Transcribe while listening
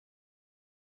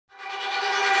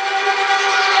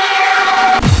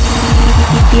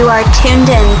You are tuned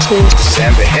in to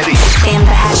Sam Vahedi. Sam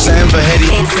Vahedi. Sam Vahedi.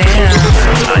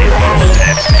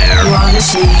 You're on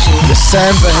listening to The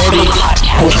Sam Vahedi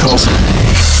Podcast.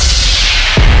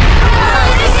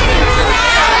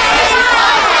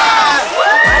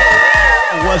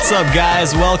 What's up,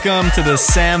 guys? Welcome to the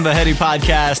Sam Vahedi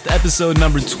Podcast, episode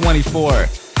number 24.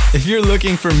 If you're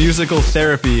looking for musical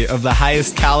therapy of the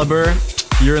highest caliber,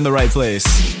 you're in the right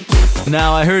place.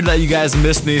 Now, I heard that you guys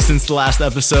missed me since the last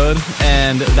episode,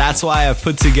 and that's why I've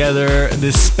put together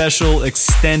this special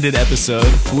extended episode,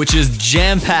 which is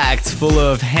jam-packed full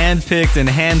of hand-picked and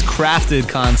handcrafted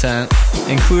content,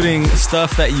 including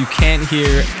stuff that you can't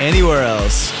hear anywhere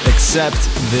else except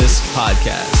this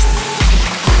podcast.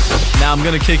 Now, I'm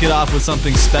going to kick it off with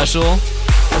something special.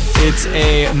 It's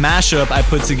a mashup I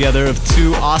put together of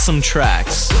two awesome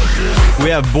tracks. We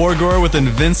have Borgore with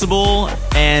Invincible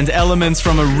and elements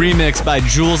from a remix by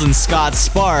Jules and Scott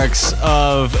Sparks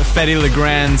of Fedde Le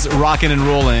Grand's Rockin' and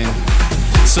Rollin'.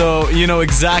 So you know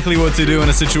exactly what to do in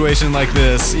a situation like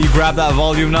this. You grab that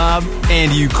volume knob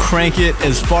and you crank it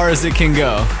as far as it can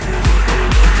go.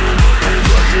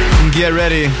 Get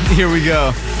ready, here we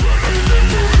go.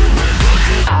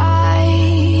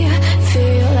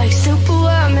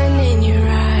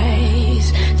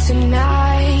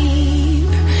 Tonight,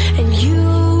 and you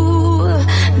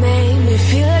made me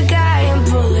feel like I am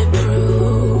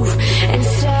bulletproof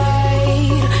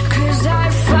inside, 'cause I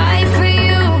fight for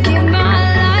you, give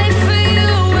my life for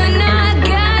you, and I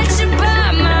got you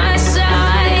by my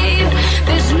side.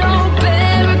 There's no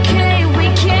barricade we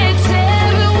can't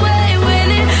tear away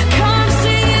when it comes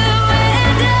to you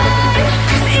and I,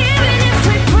 'cause even if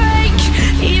we break,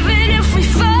 even if we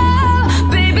fall,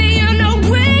 baby, you know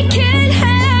we can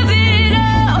have it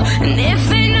all. And if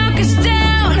they knock us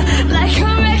down like a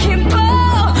wrecking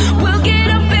ball, we'll get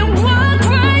up and walk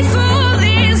right through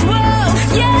these walls.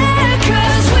 Yeah,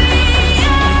 'cause we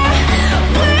are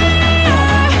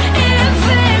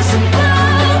invincible,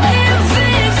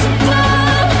 invincible.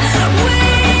 We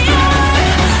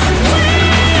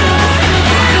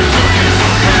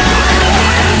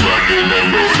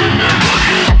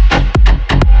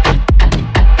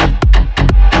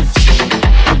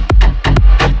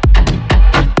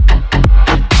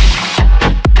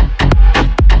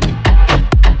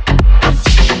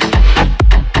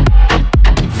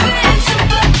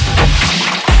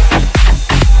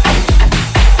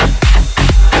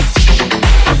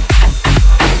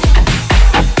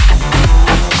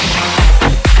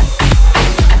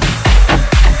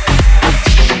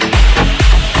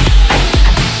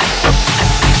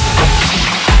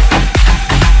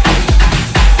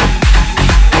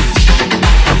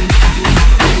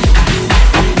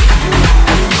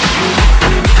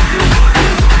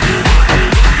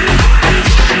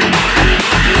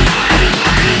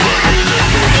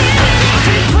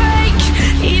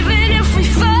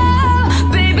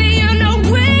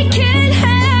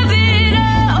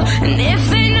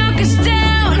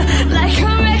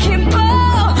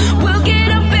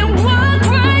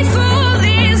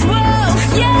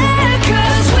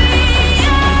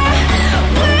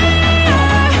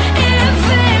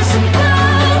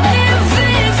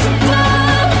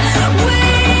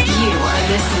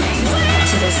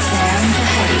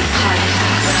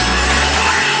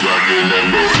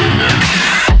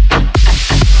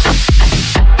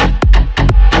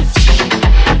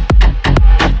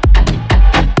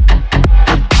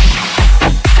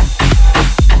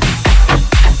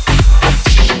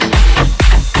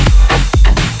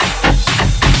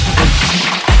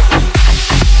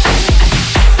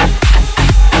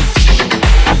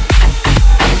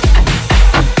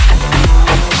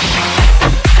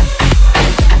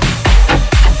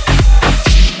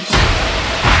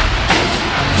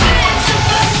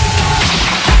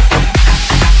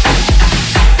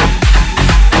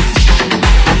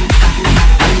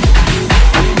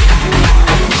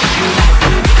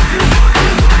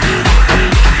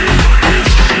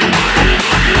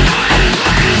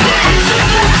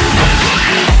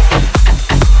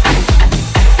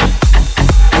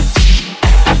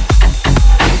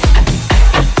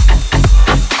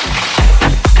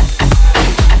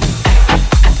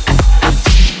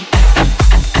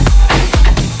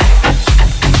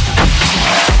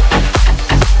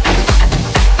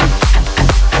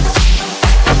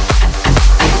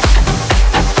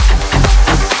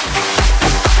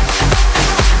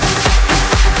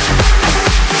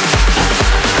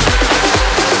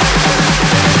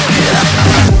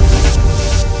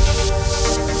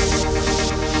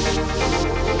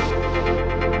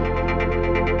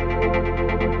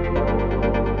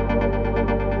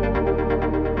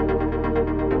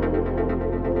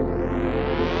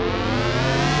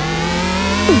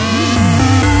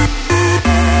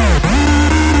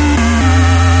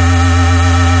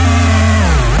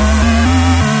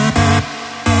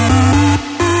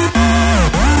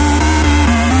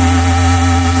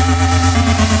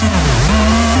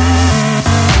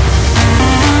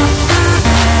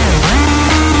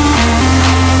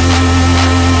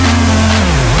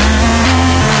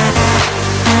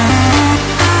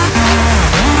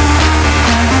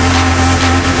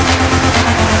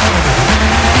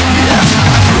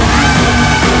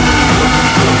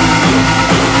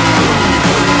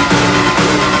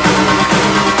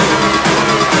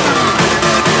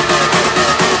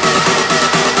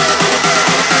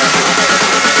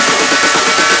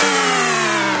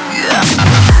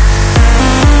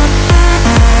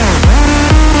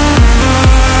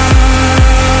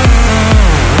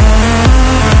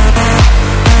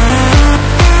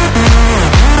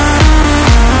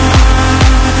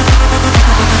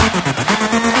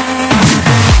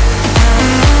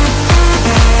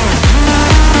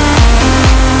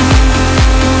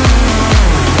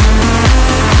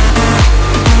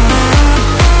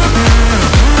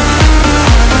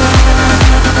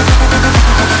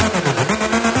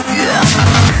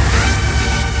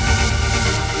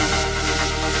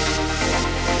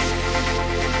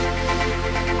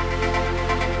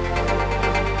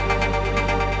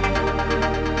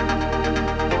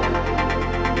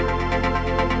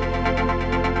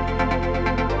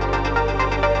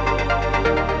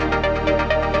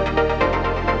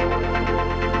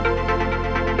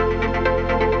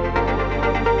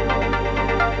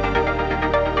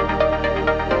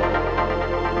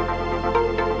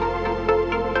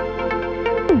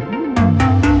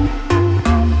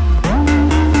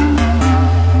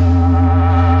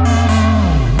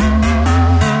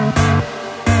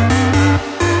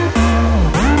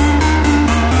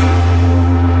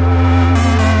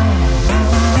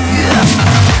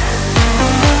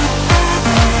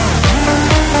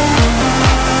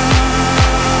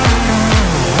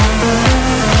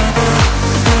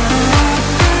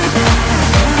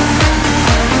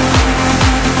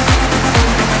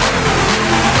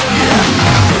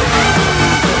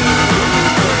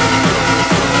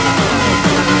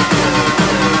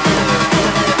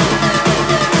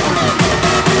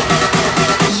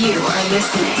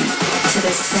listening to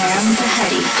the Sam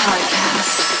Vahedi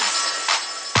podcast.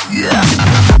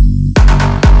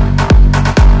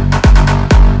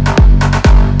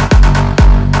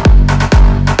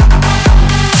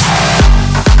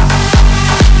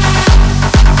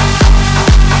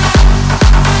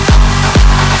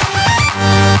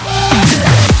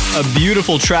 A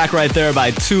beautiful track right there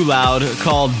by Too Loud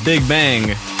called Big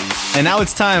Bang. And now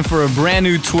it's time for a brand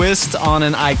new twist on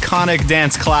an iconic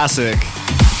dance classic.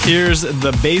 Here's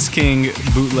the Bass King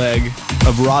bootleg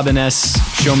of Robin S.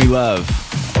 Show Me Love.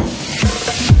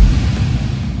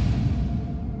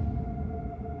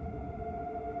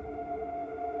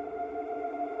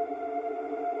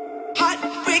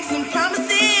 Heartbreaks and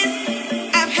promises,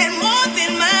 I've had more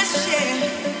than my share.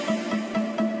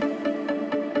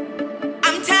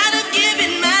 I'm tired of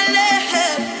giving my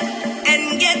love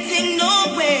and getting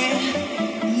nowhere.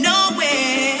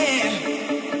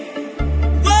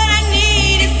 What I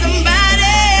need is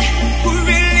somebody who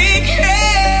really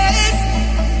cares.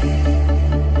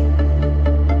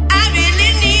 I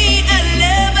really need a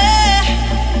lover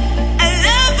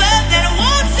that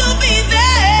wants to be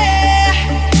there.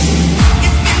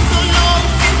 It's been so long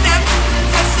since I've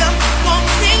touched a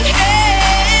wanting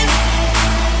hand.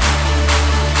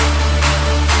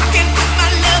 I can put my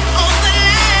love on the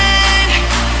line,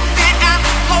 and I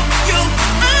hope you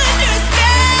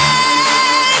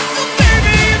understand. So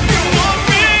baby, if you want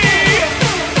me,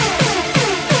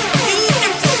 you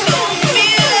got to show me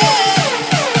love.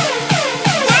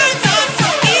 Words are so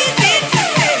easy to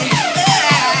say,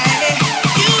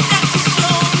 you got to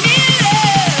show me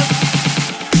love.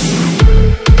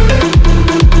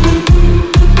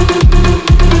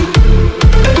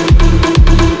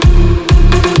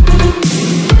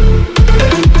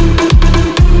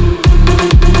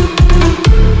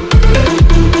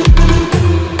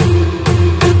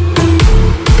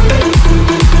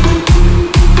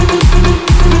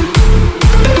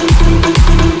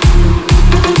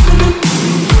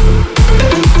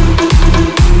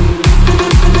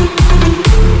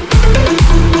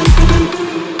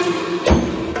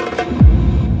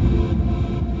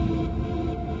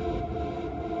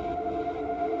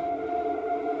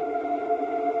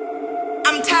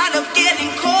 I'm tired of getting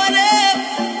caught up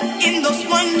in those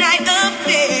one night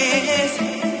affairs.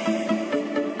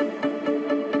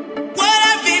 What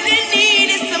I really need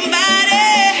is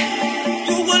somebody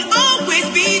who will always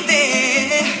be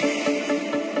there.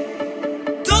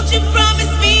 Don't you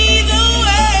promise me the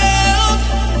world,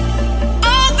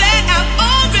 all that I've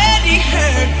already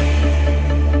heard.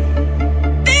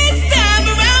 This time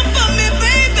around for me,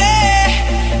 baby,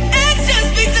 action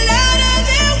speaks louder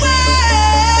than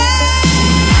words.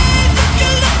 If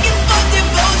you're looking for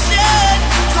devotion,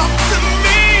 talk to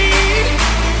me.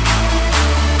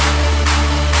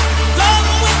 Come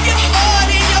with your heart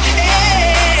in your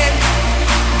hand,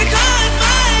 because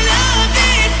my love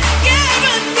is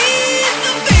guaranteed. So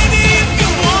baby, if you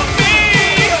want me,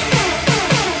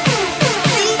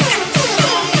 you got to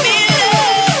show me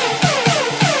love.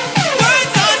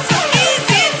 Words are so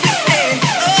easy to say,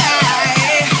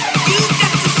 you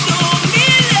got to show me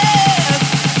love.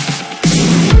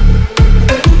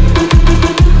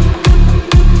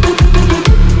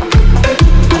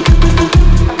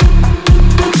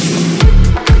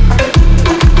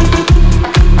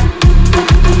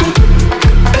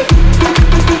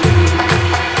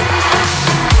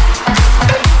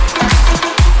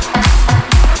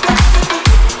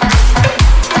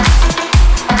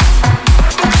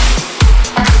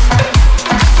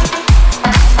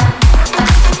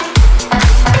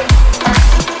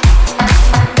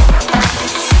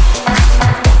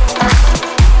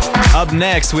 Up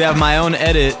next, we have my own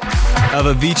edit of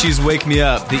Avicii's Wake Me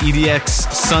Up, the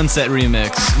EDX Sunset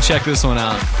remix. Check this one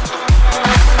out.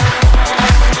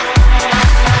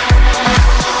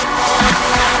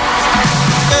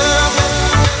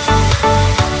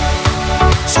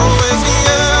 So wake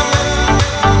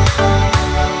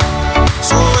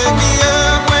me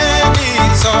up when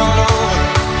it's all over.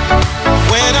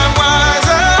 When I'm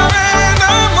wiser and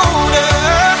I'm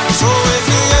older. So wake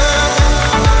me up.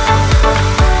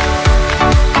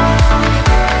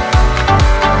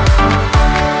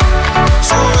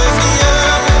 So wake me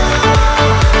up.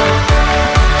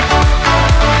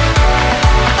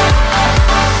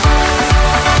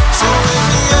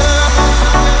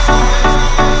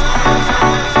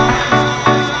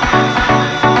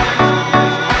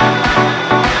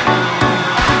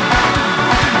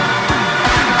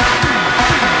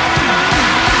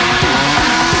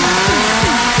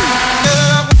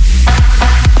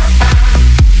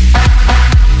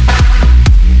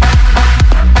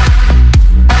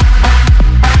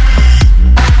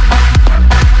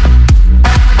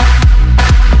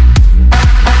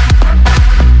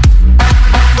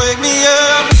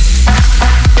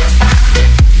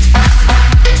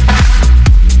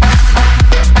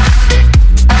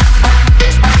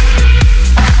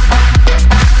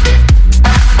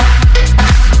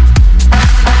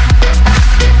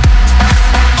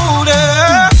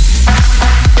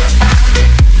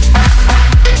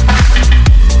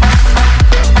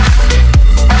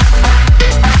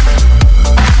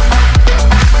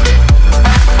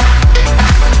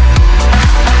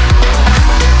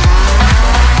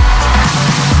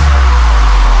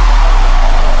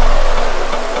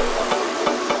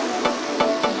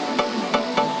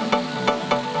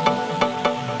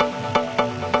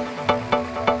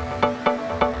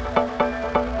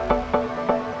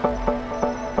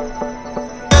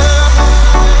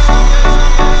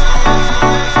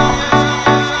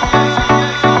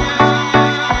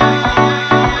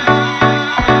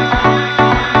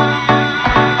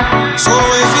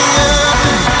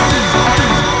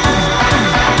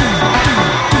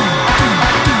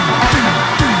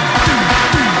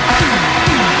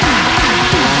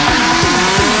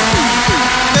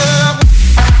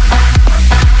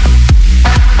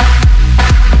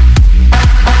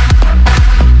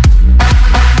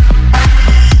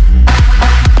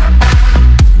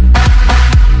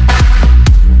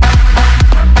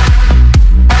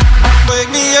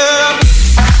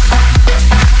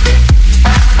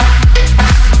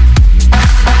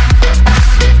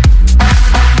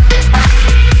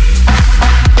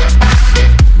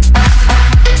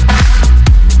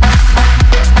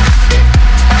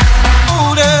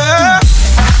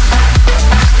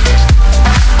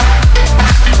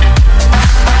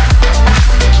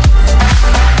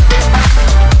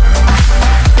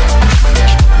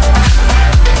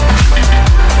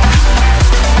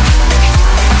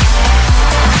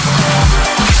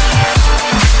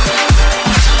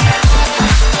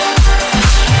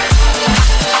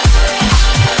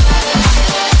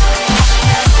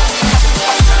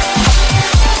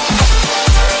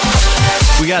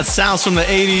 got sounds from the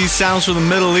 80s, sounds from the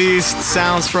Middle East,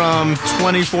 sounds from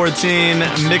 2014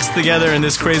 mixed together in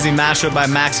this crazy mashup by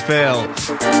Max Fail.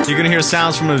 You're gonna hear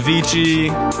sounds from Avicii,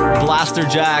 Blaster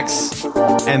Jacks,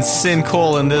 and Sin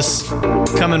Cole in this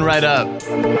coming right up.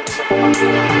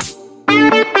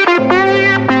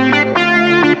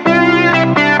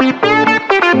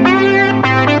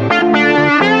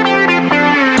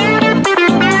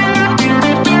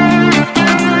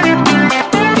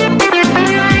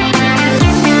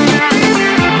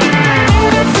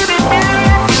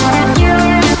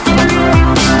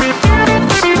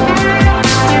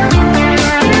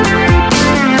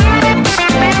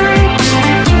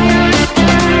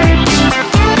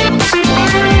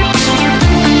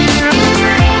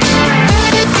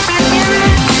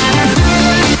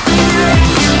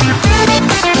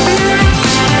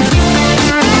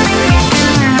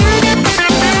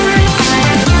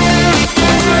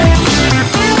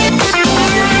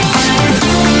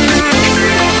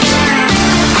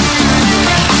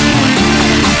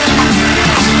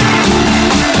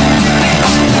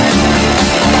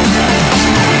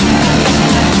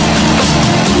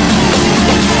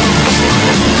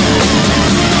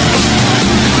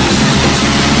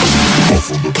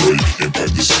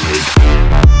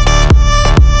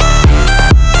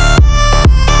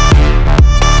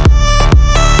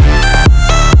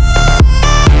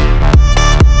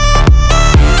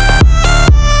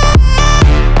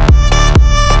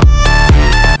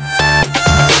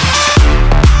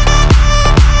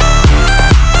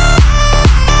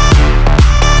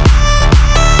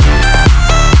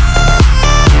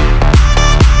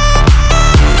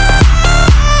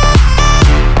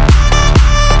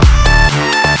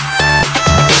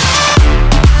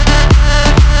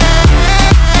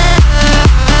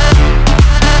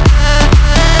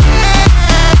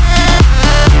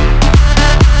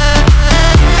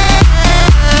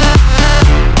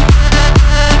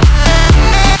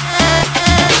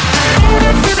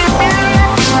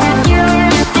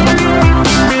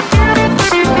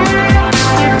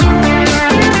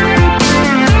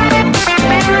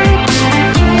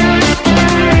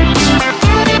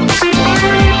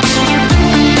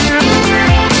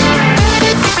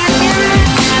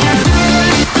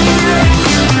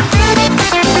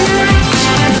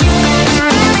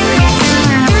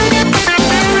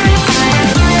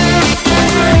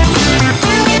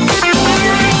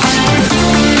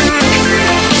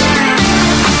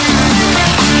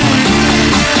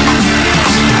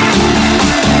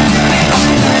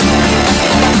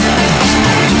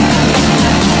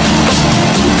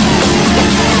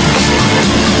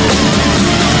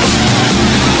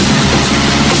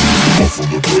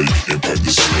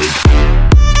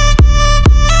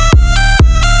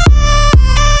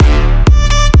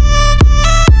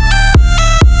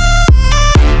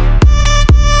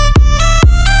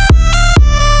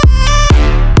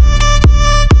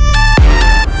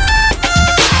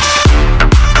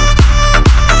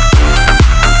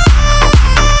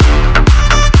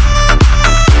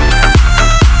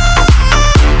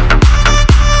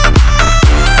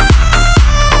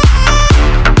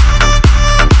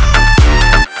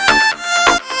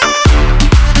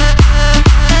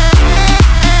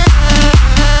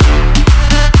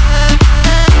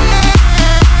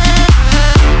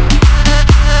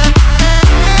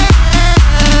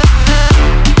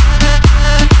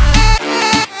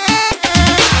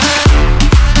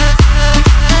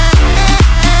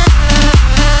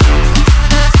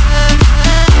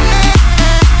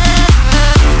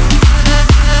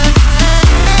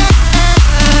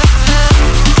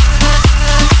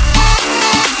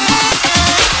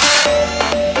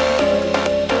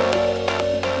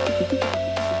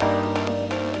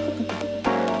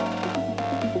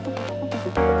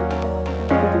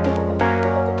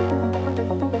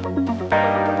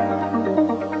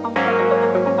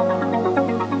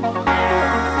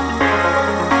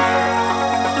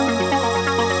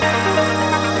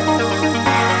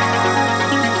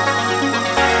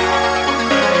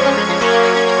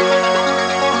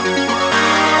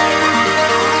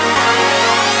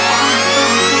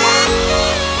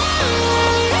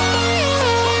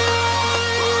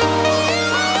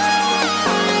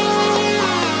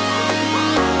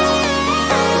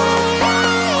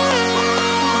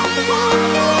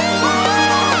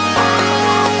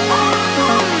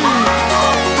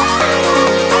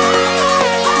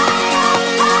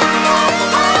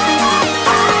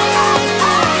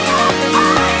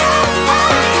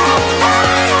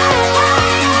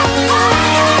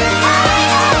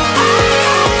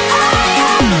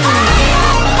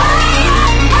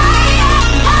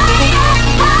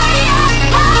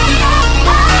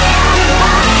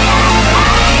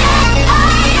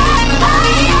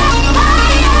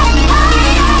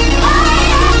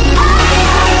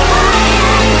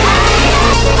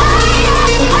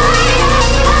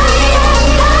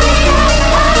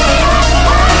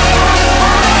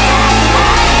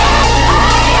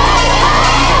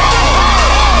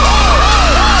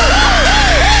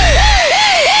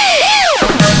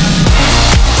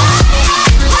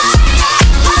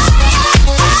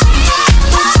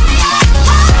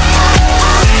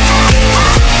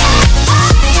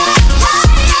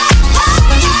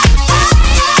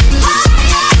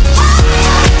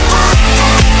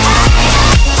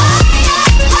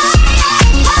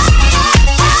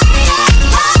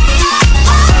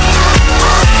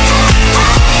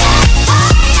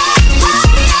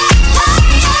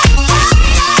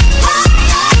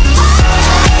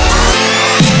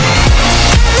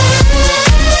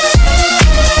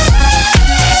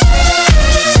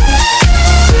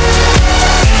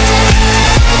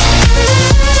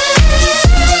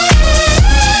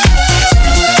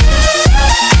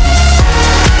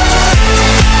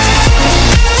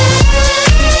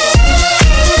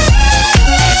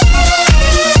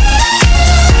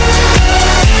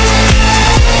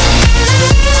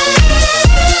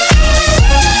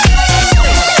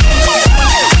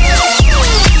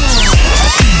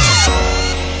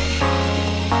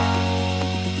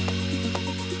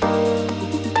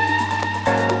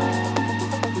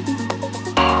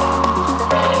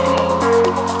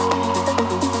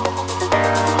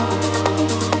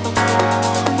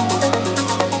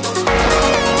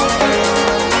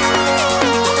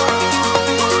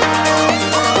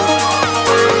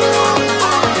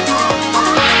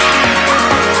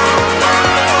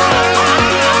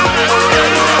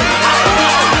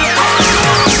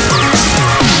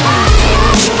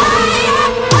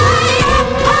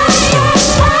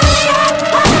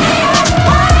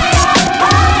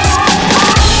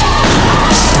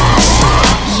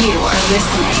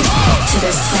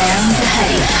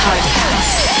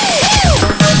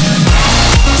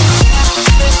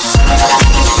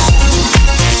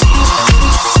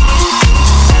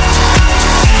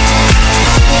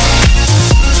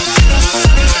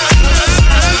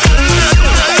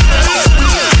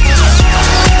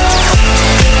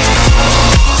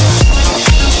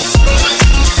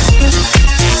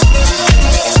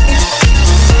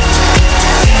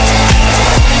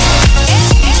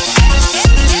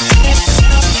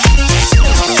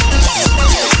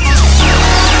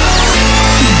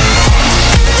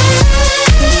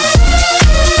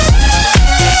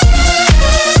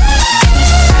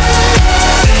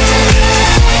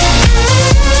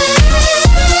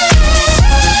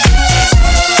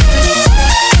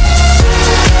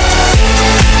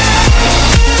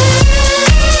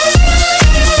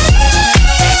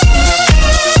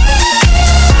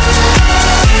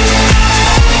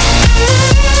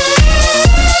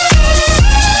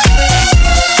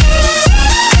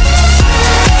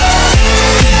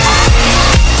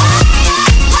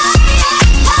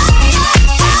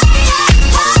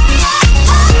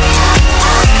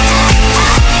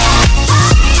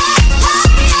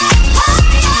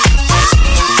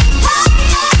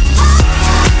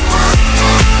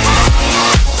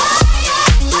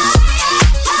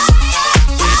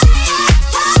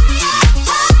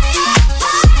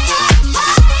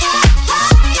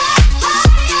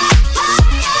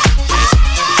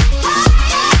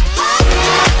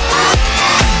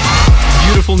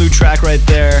 Beautiful new track right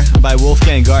there by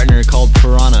Wolfgang Gartner called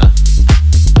Piranha.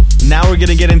 Now we're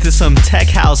gonna get into some tech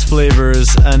house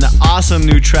flavors. An awesome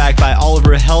new track by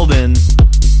Oliver Heldon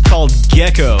called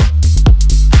Gecko.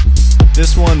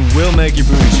 This one will make your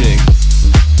booty shake.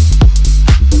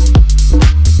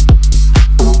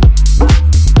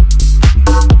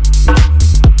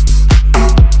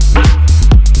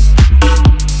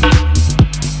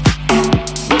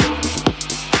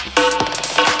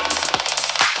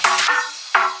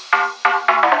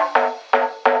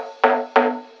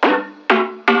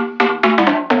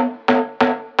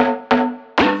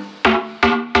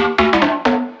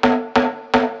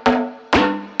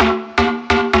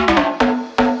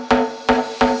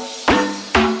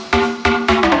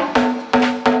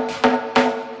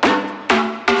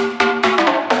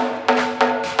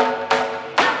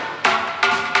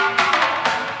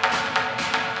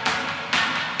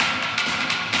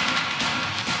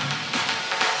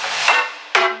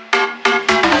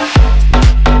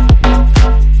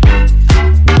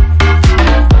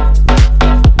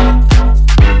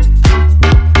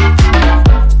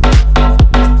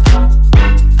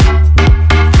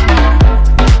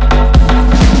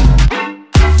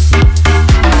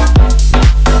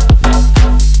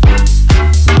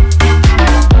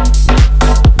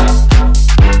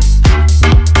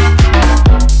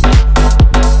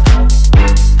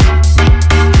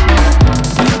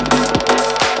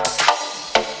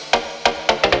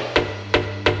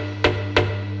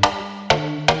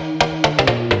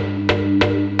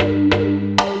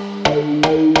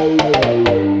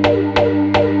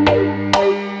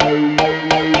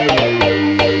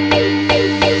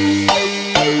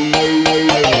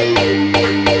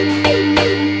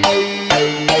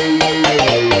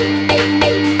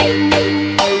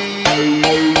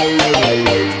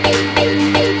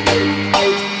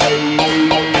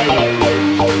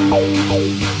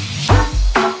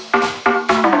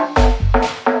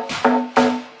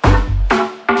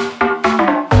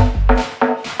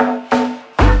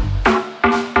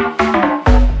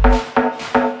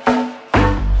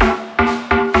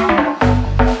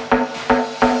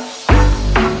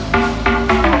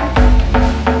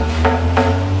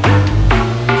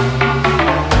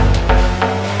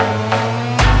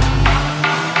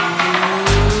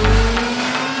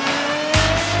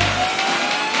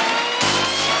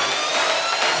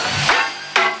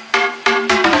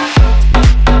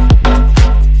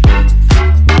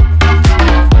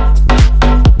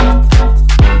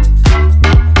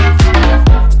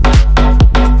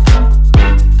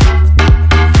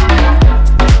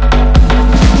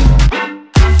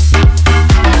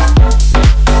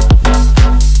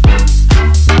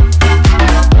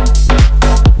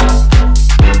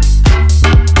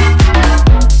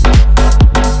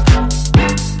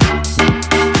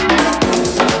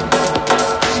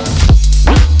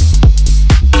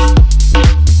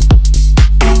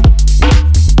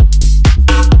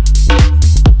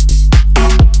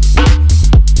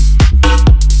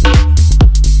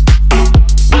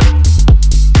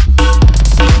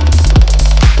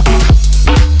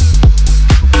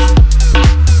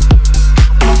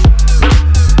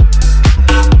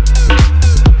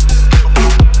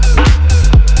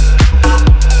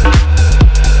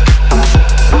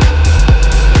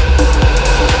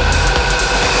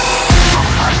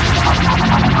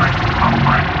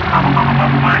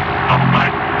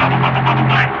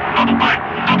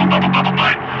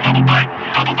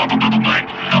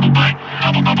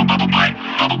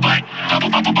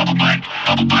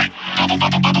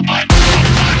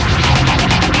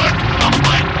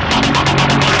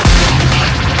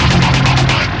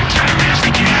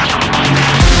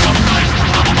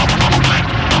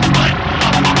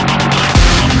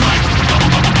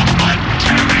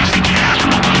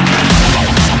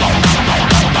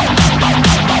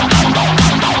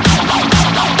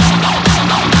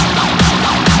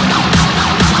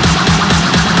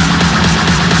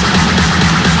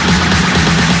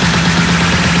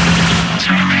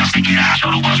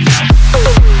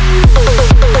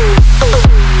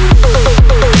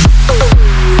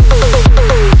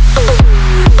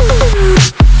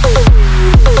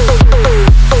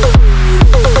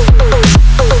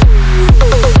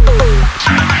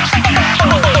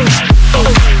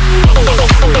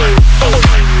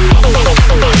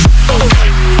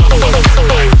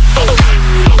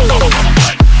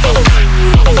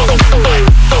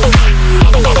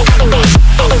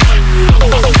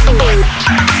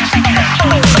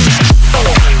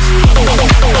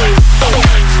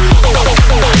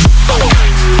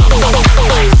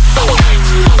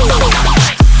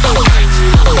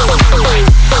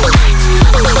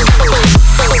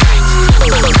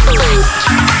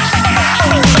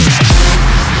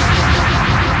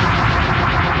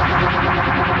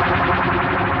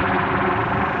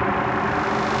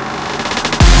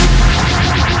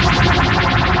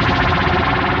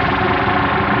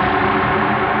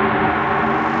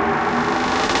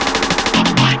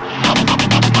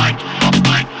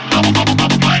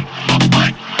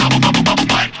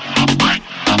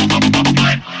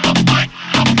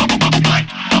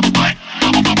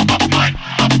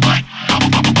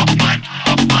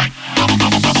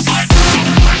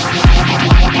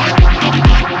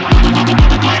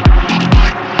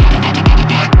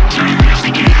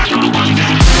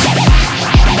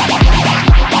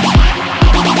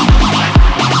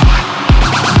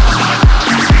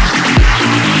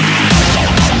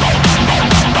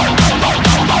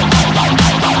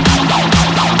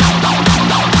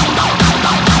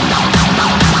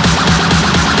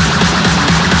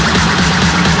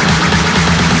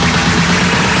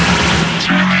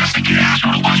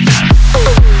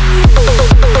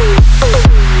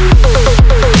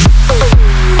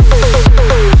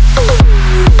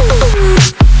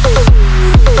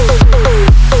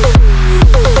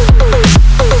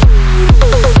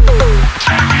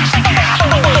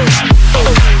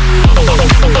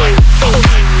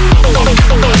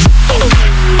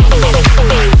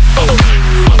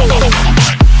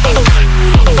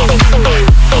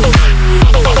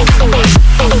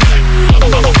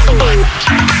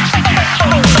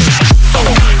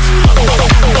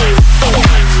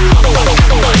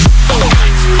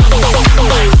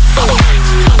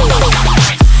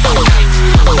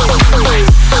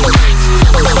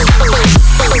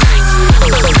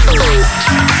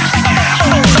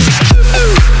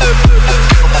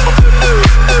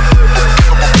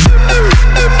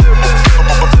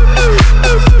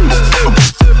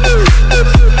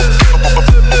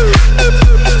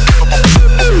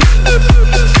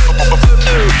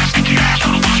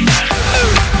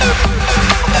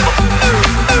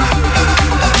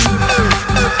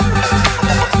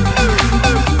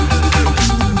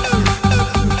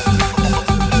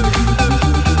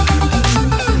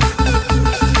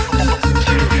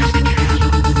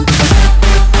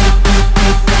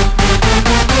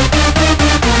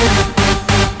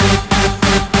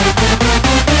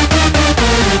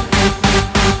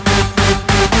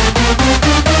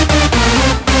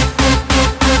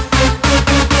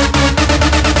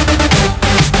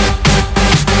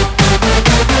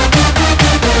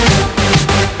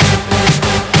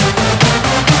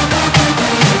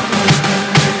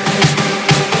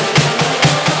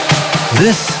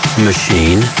 This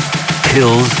machine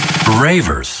kills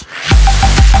ravers.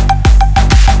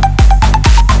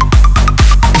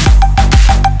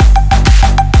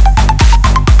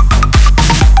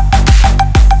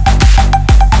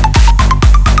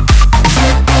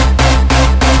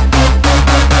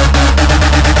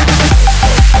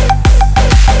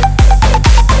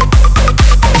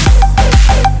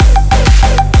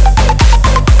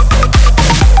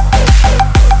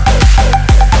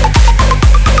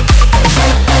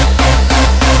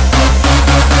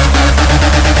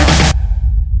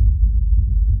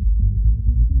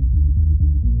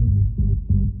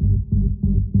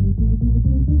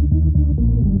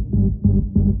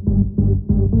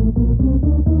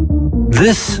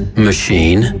 This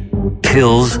machine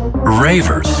kills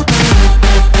ravers.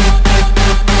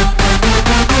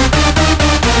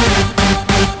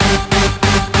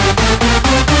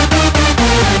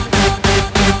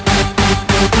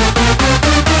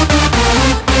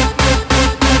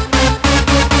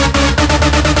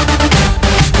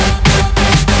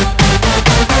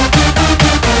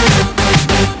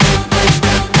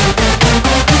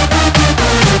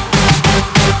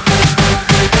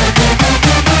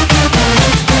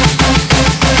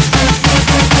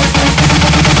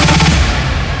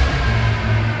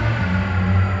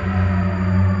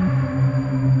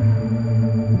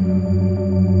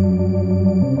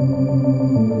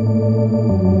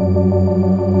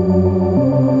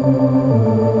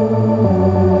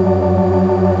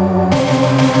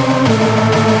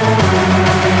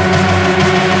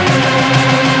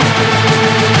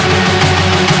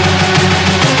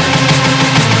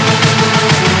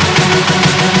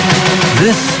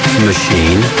 This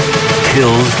machine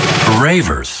kills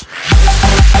ravers.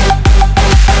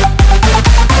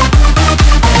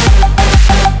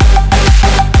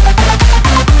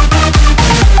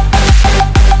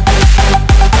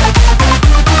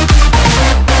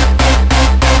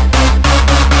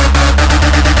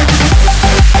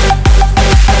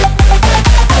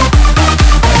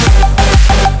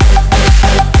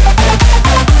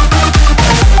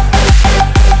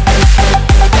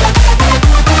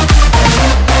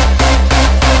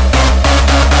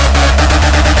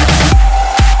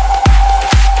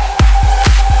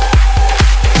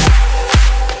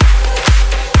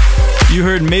 You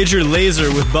heard Major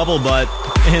Lazer with Bubble Butt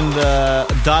in the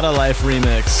Dada Life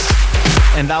remix.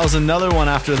 And that was another one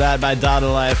after that by Dada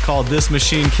Life called This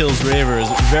Machine Kills Ravers.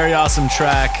 Very awesome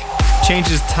track.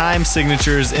 Changes time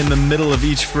signatures in the middle of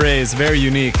each phrase. Very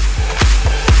unique.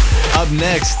 Up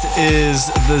next is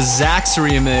the Zax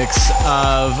remix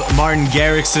of Martin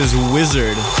Garrix's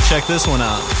Wizard. Check this one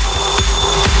out.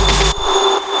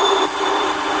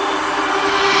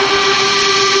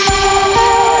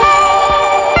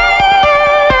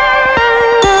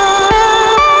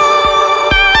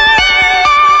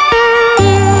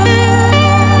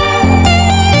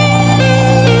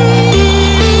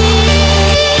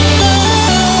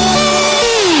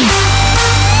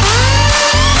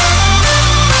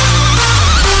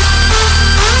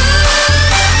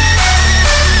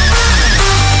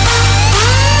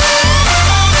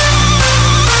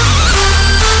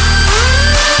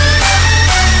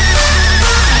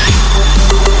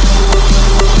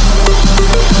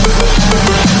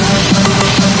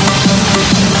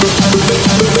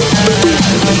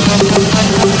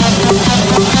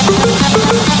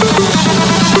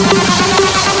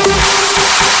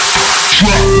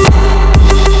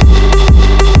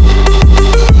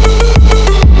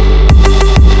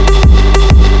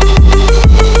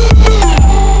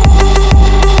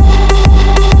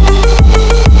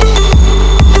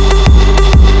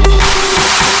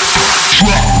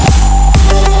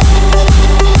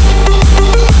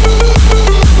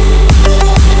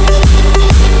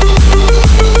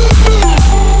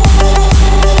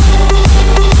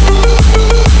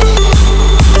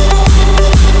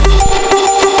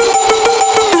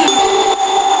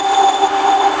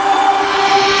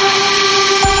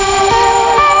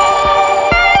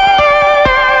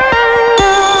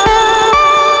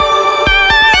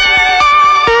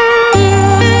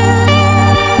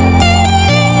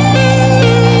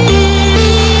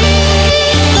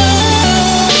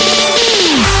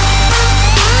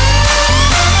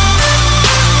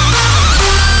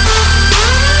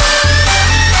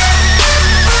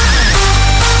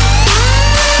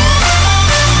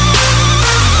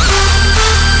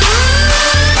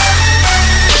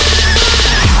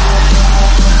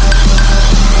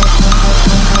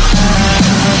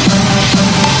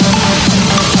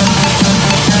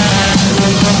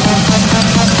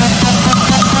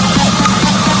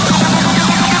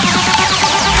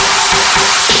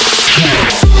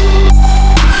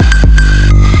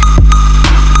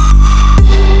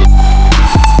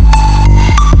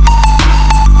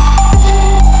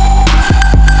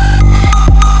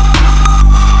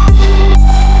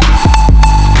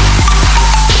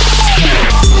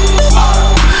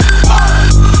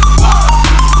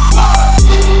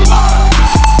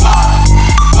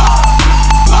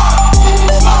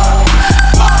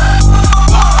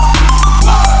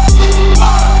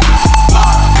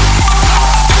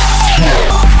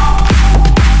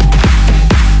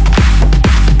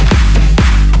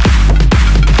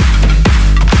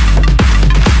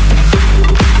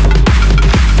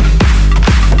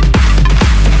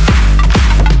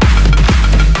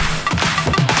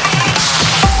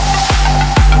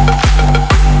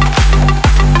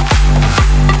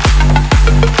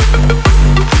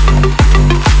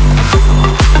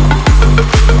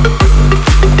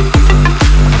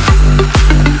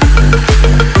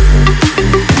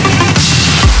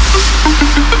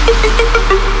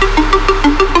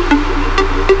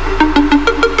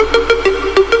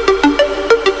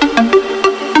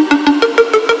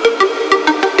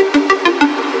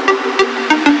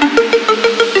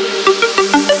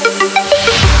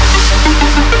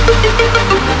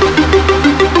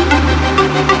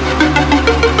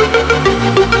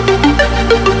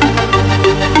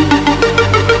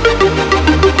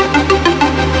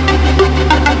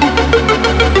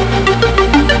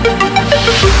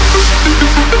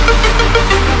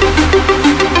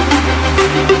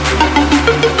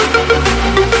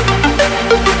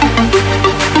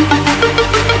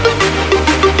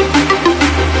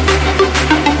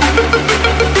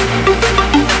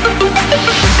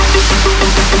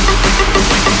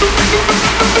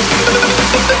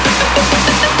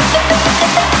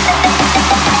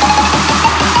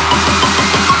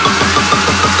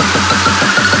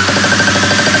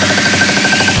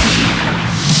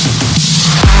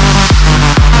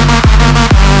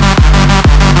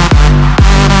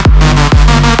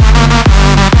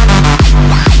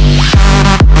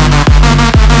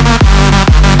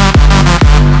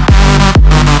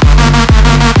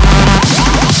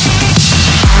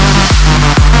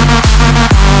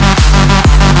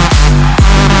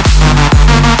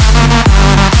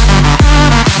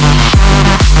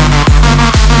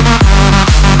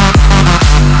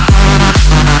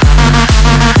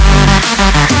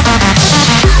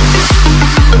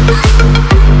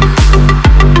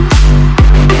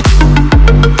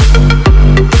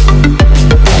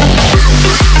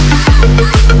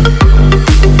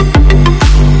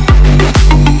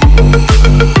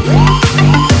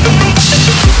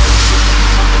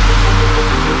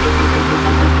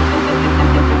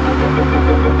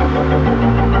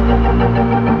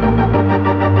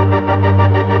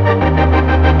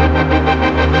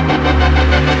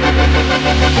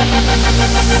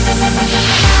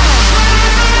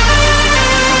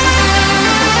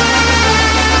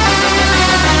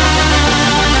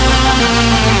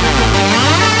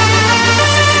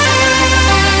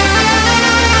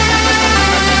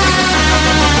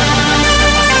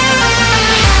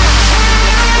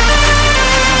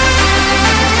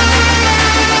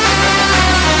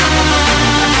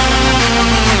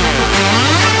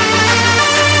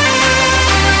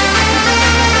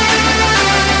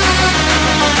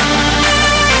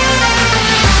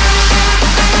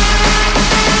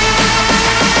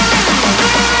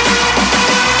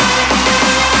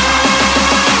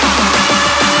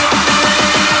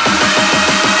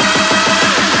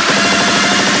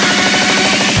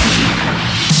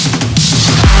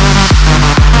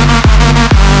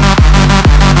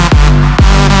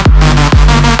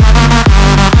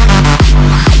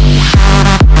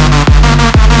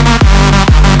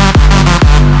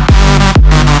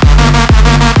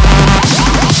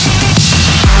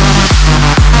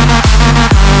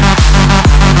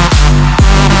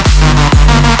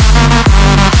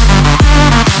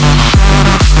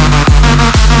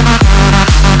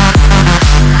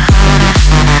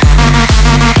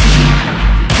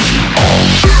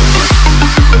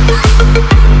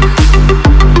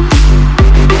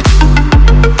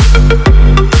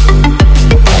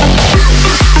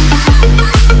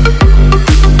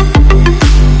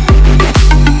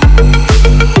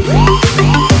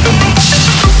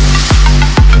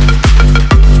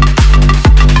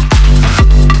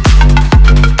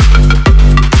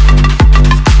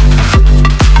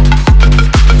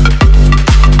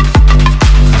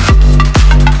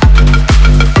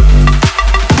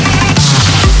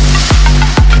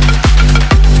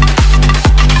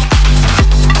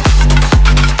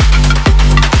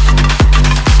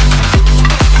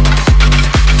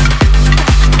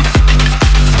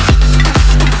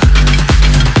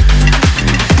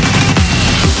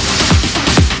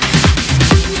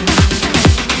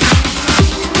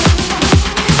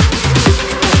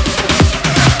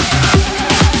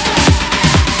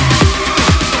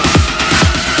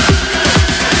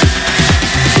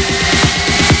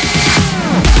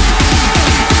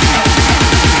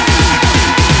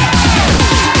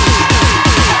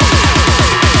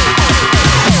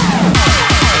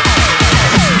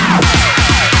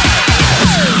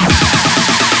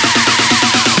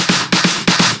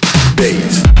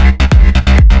 Bass.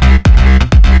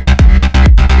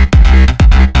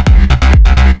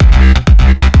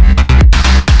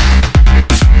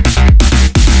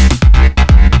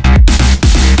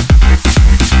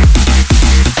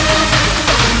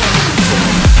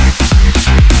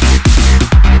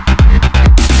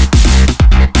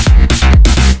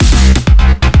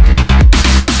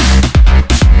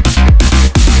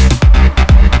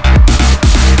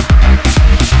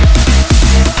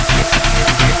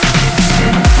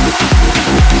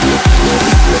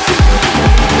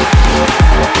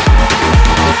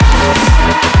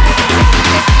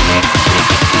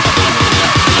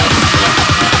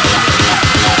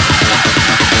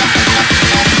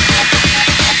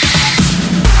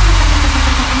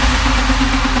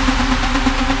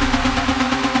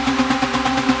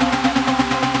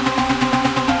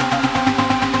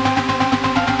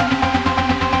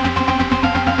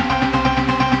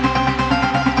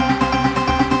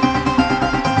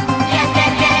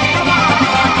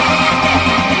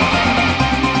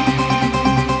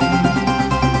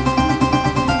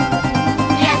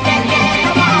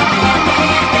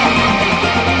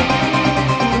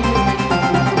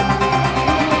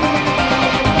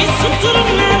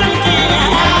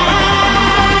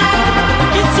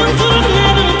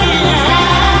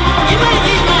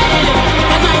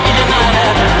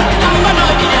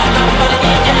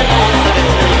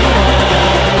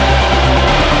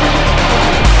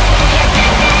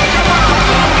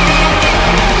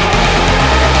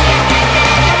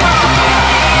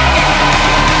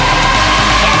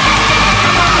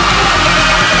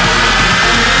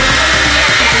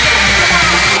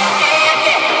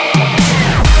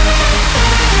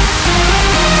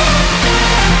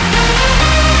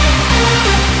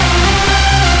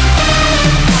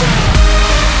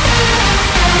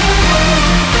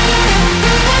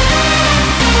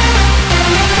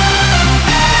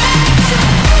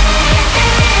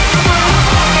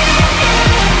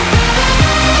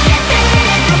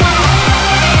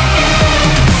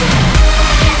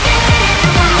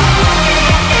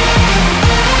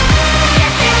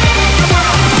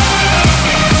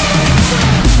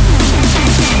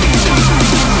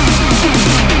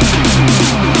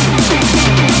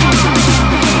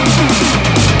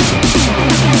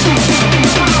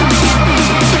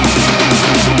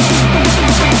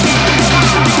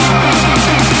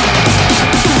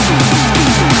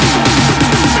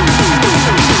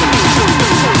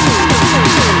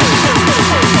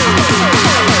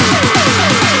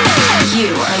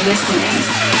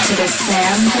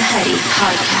 Vahedi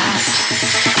podcast.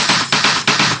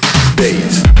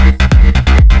 Bass.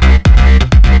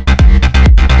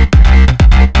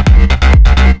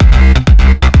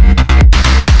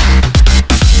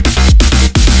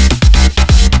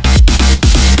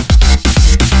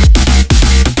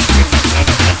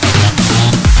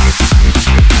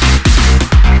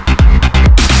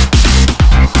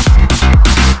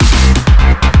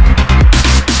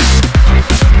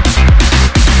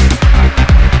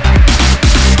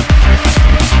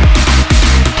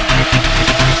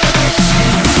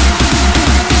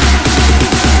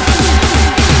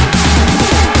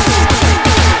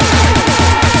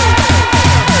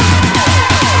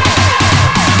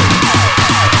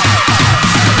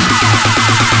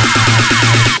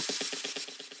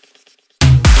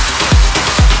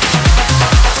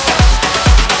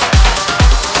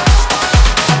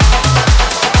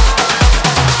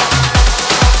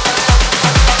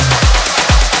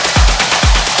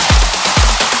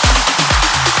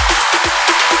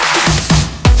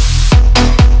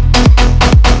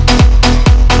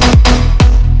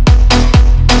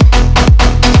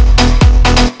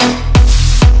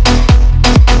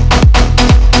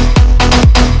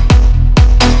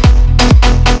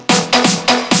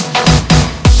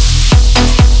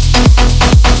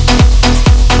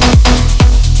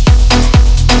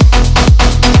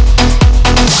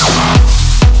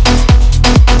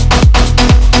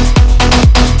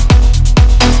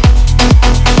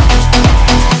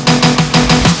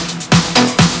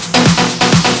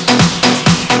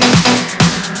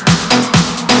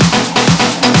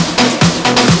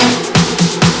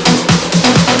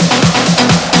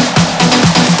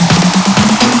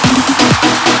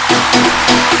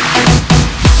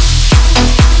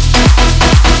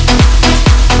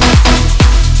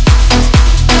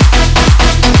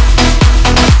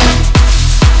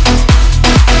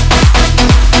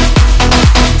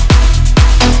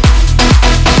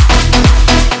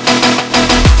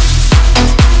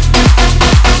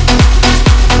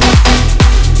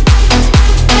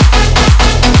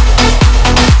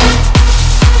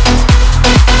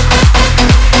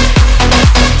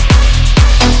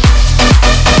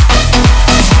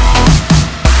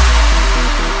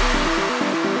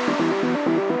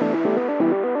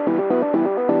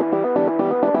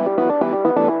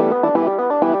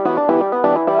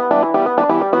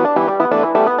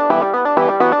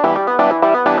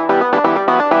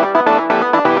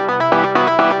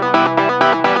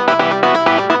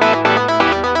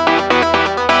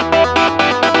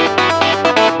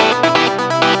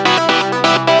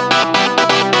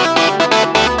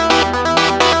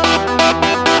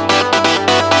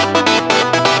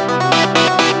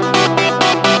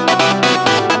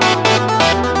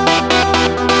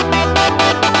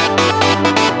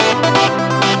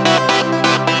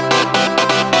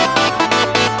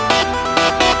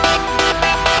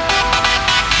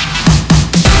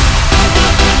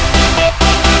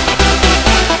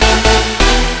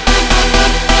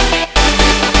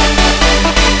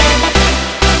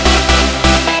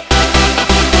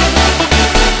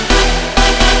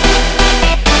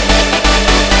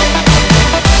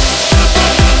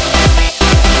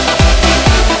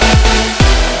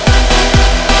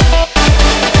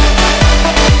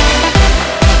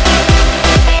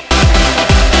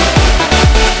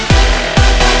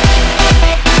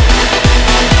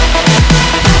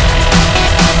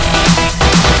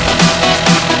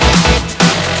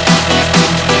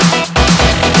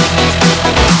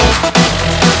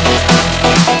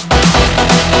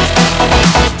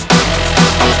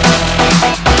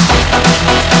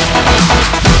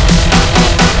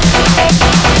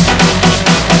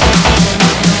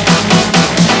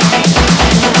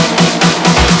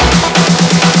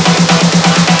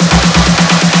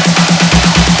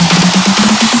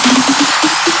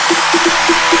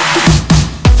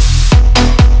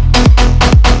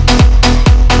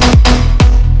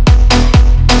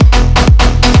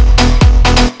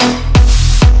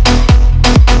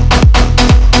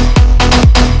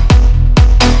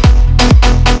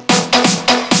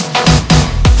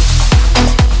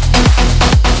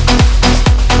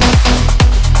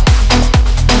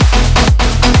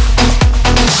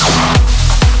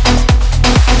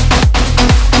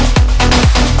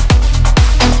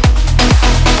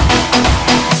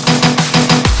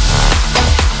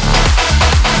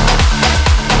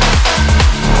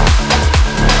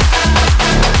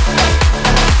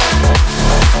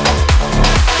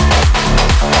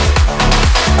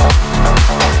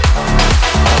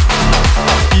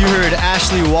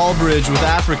 Ashley Walbridge with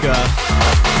Africa,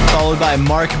 followed by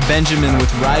Mark Benjamin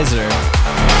with Riser.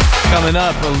 Coming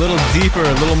up, a little deeper,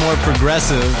 a little more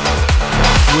progressive,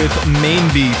 with Main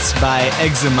Beats by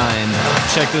Examind.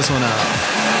 Check this one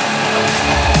out.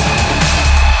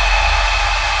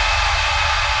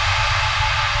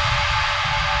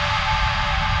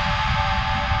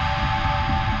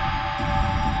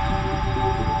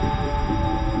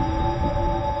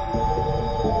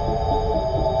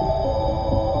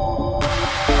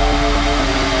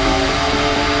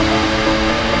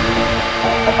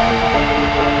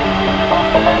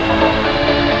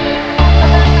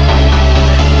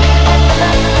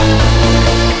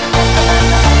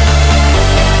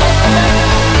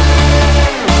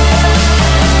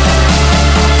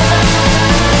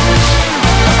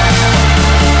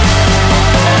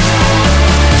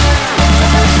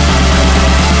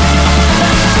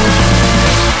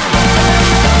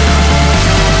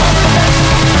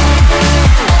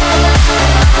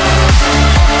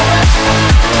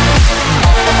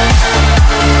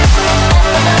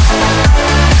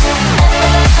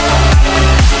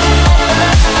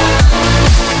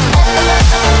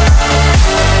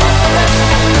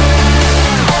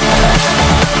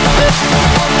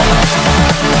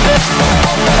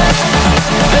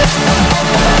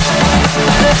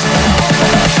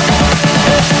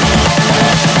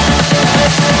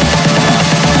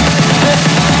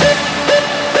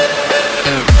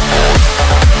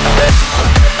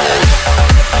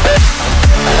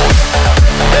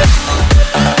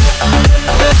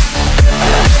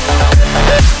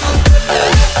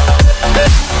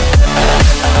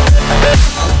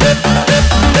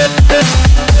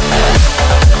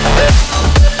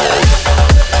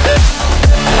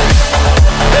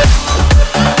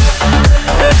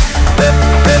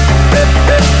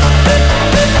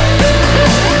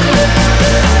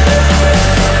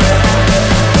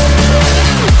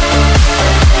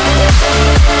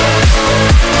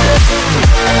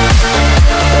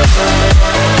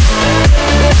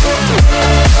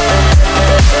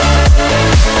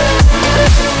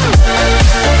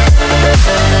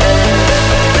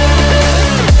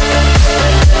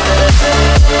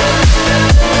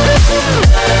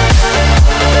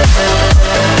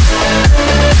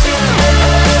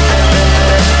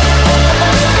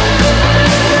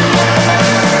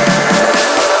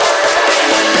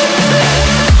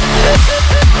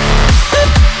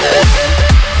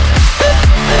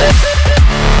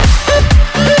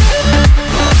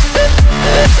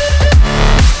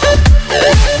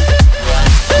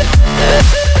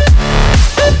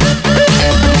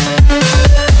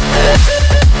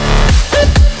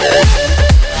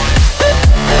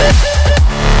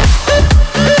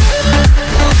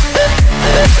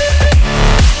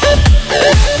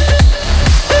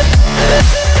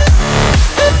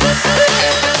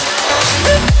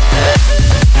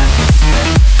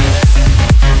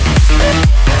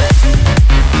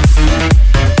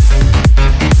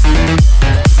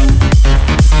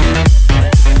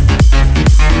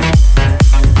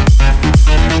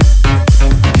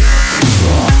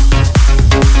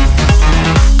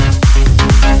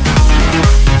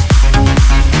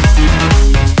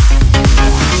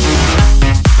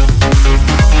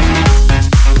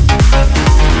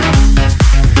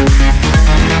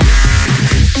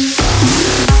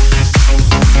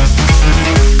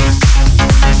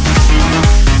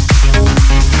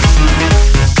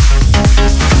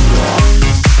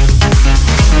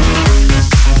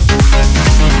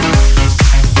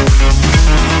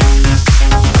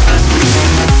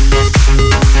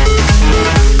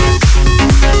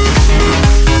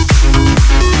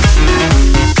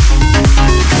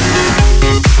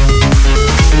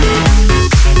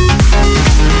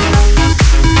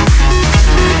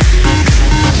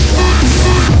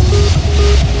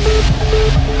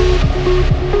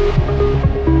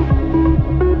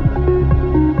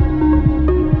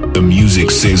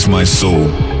 music saves my soul.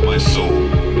 My soul,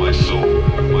 my soul,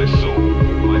 my soul,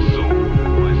 my soul,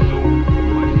 my soul,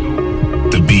 my soul.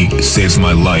 The beat saves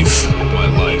my life. My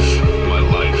life, my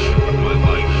life, my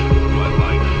life, my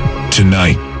life.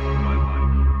 Tonight,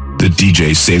 the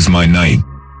DJ saves my night.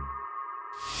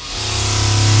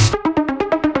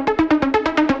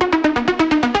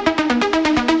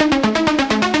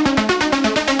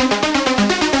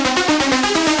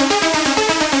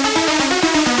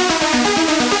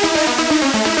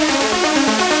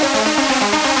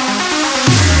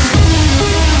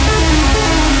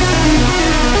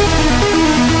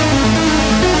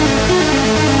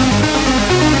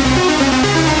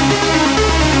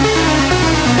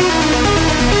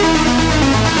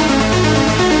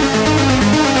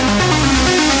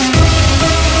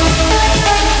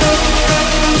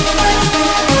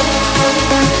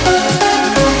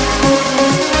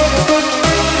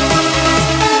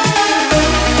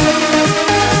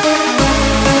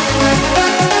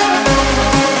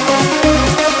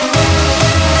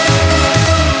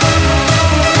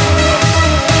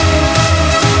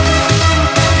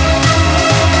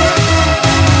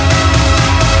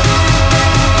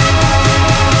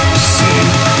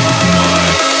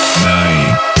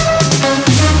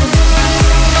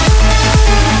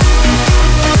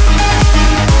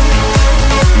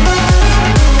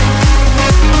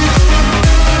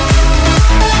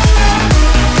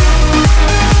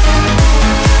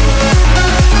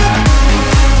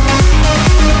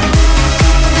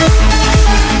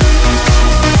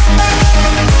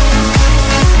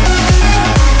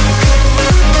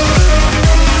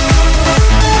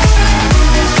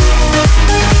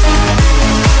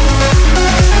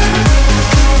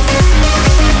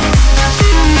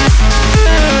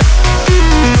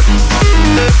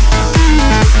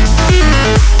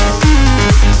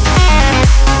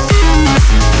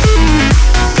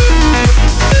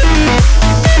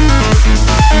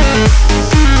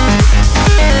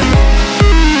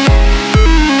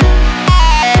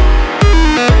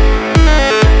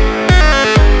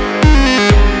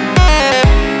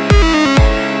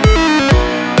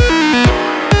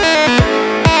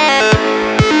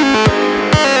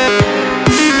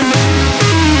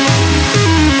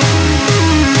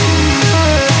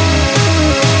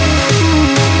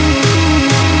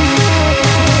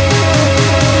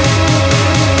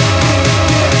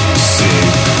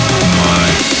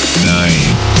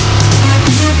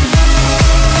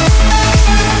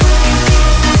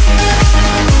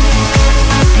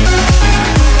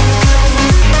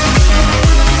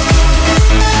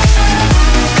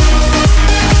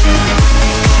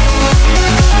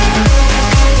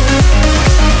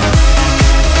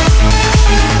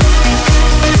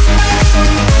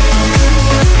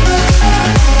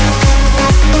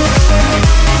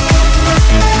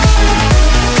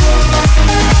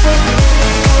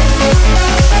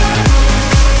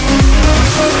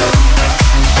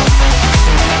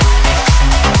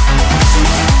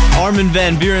 Armin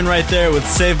van Buuren right there with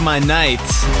Save My Night.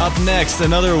 Up next,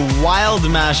 another wild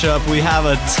mashup. We have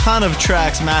a ton of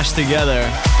tracks mashed together.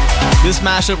 This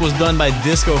mashup was done by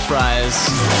Disco Fries,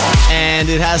 and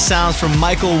it has sounds from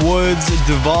Michael Woods,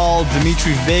 Duval,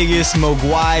 Dimitri Vegas,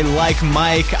 Mogwai, Like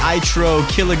Mike, Itro,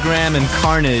 Kilogram, and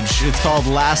Carnage. It's called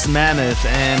Last Mammoth,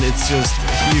 and it's just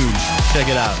huge. Check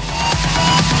it out.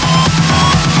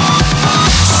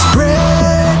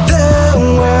 Spread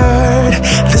the word,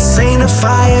 this ain't a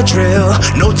fire drill,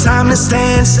 no time to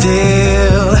stand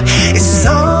still. It's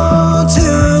on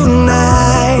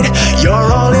tonight, you're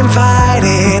all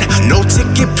invited, no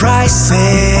ticket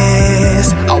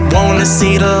prices. I wanna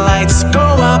see the lights go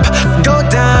up, go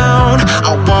down.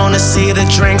 I wanna see the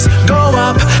drinks go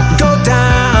up, go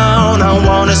down. I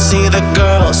wanna see the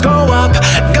girls go up,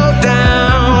 go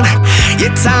down.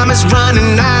 Your time is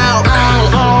running out.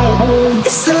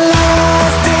 It's the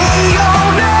last day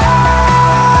all night.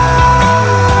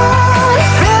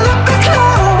 Fill up the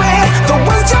club with the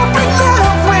ones you're in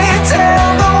love with. Tell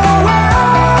the world,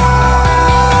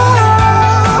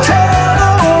 tell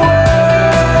the world.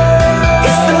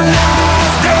 It's the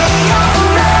last day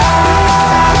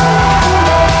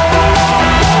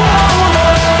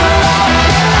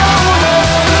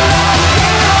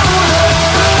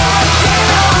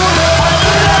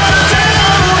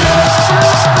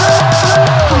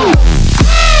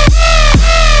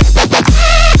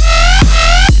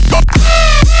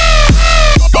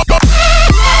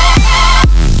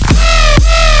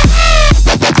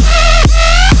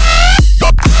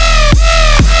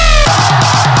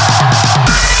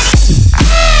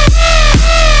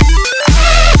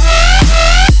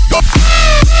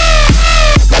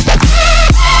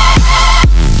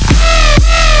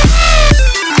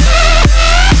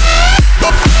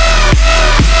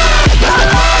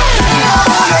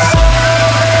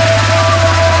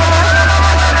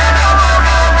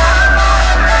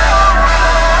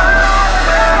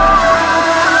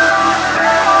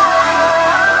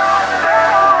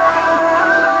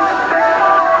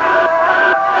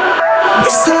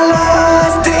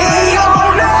all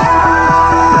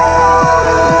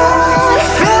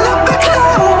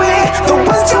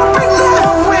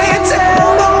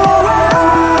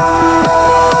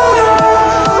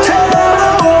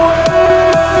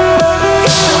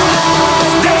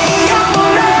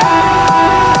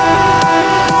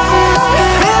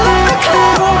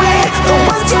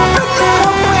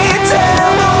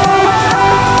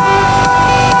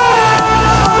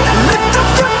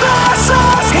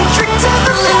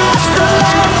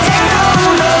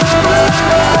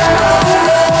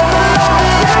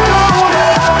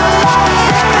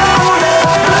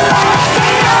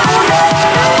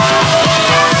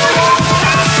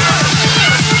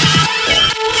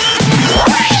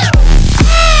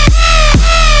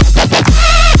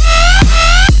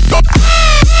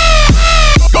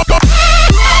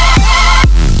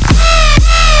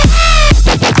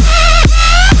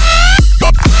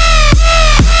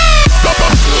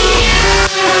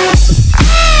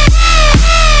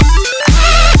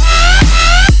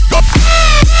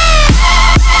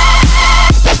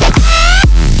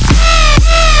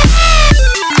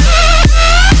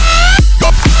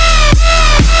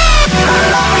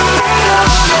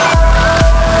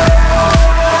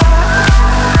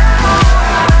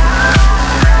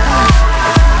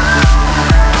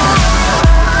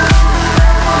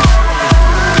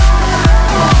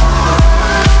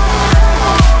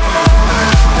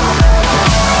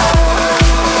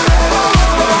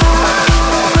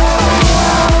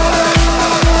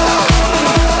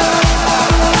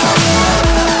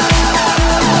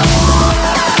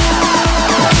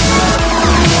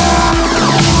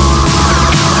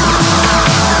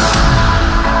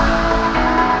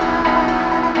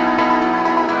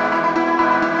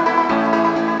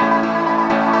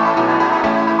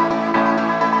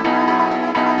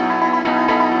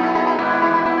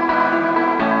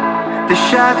the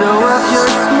shadow of your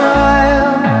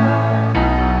smile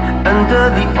under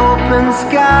the open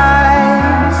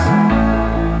skies.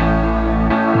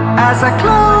 As I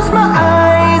close my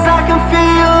eyes, I can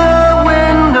feel the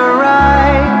wind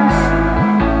arise.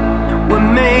 We're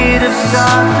made of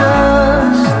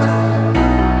stardust,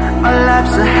 our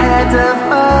lives ahead of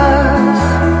us.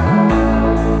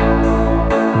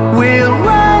 We'll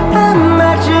write the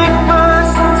magic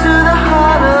verse into the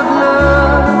heart of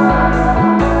love.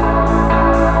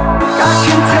 I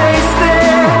can taste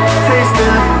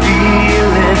the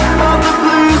feeling of the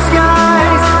blue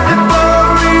skies that we're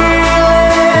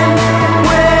reeling.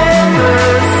 We're the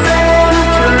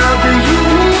center of the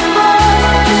universe,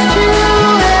 just you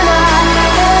and I.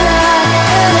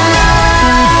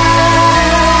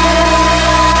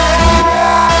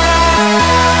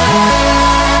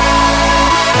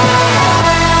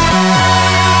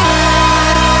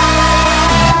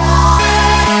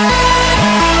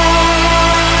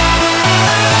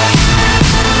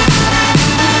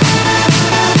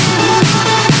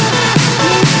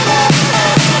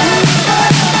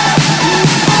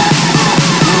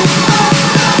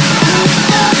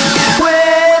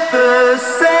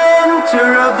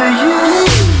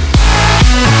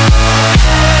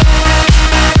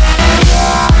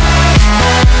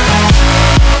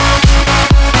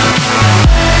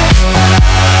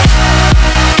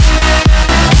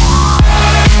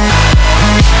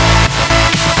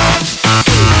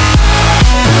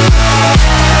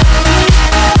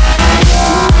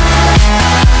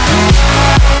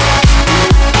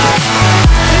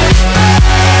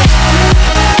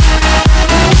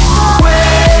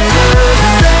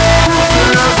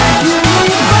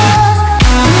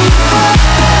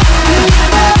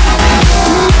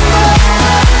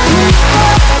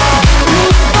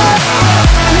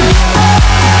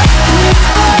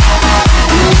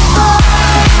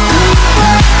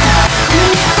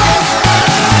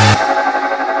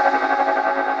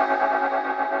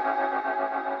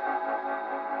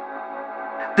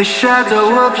 the shadow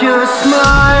of your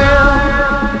smile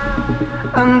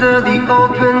under the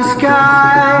open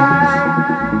sky.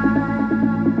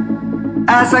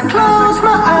 As I close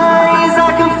my eyes,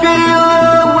 I can feel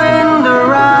the wind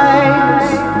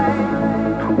arise.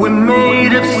 We're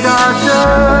made of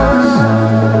stardust.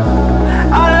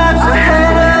 Our lives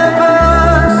ahead of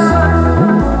us.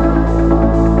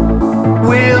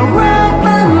 We'll wrap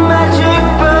the magic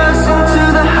burst into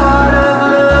the heart of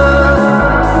love.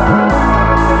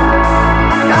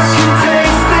 I can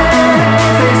taste the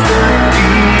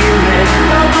feeling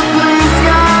of the blue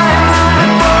skies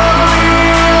and falling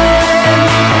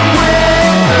with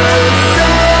the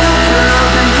center of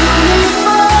the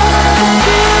universe.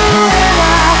 You and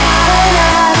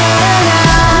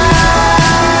I.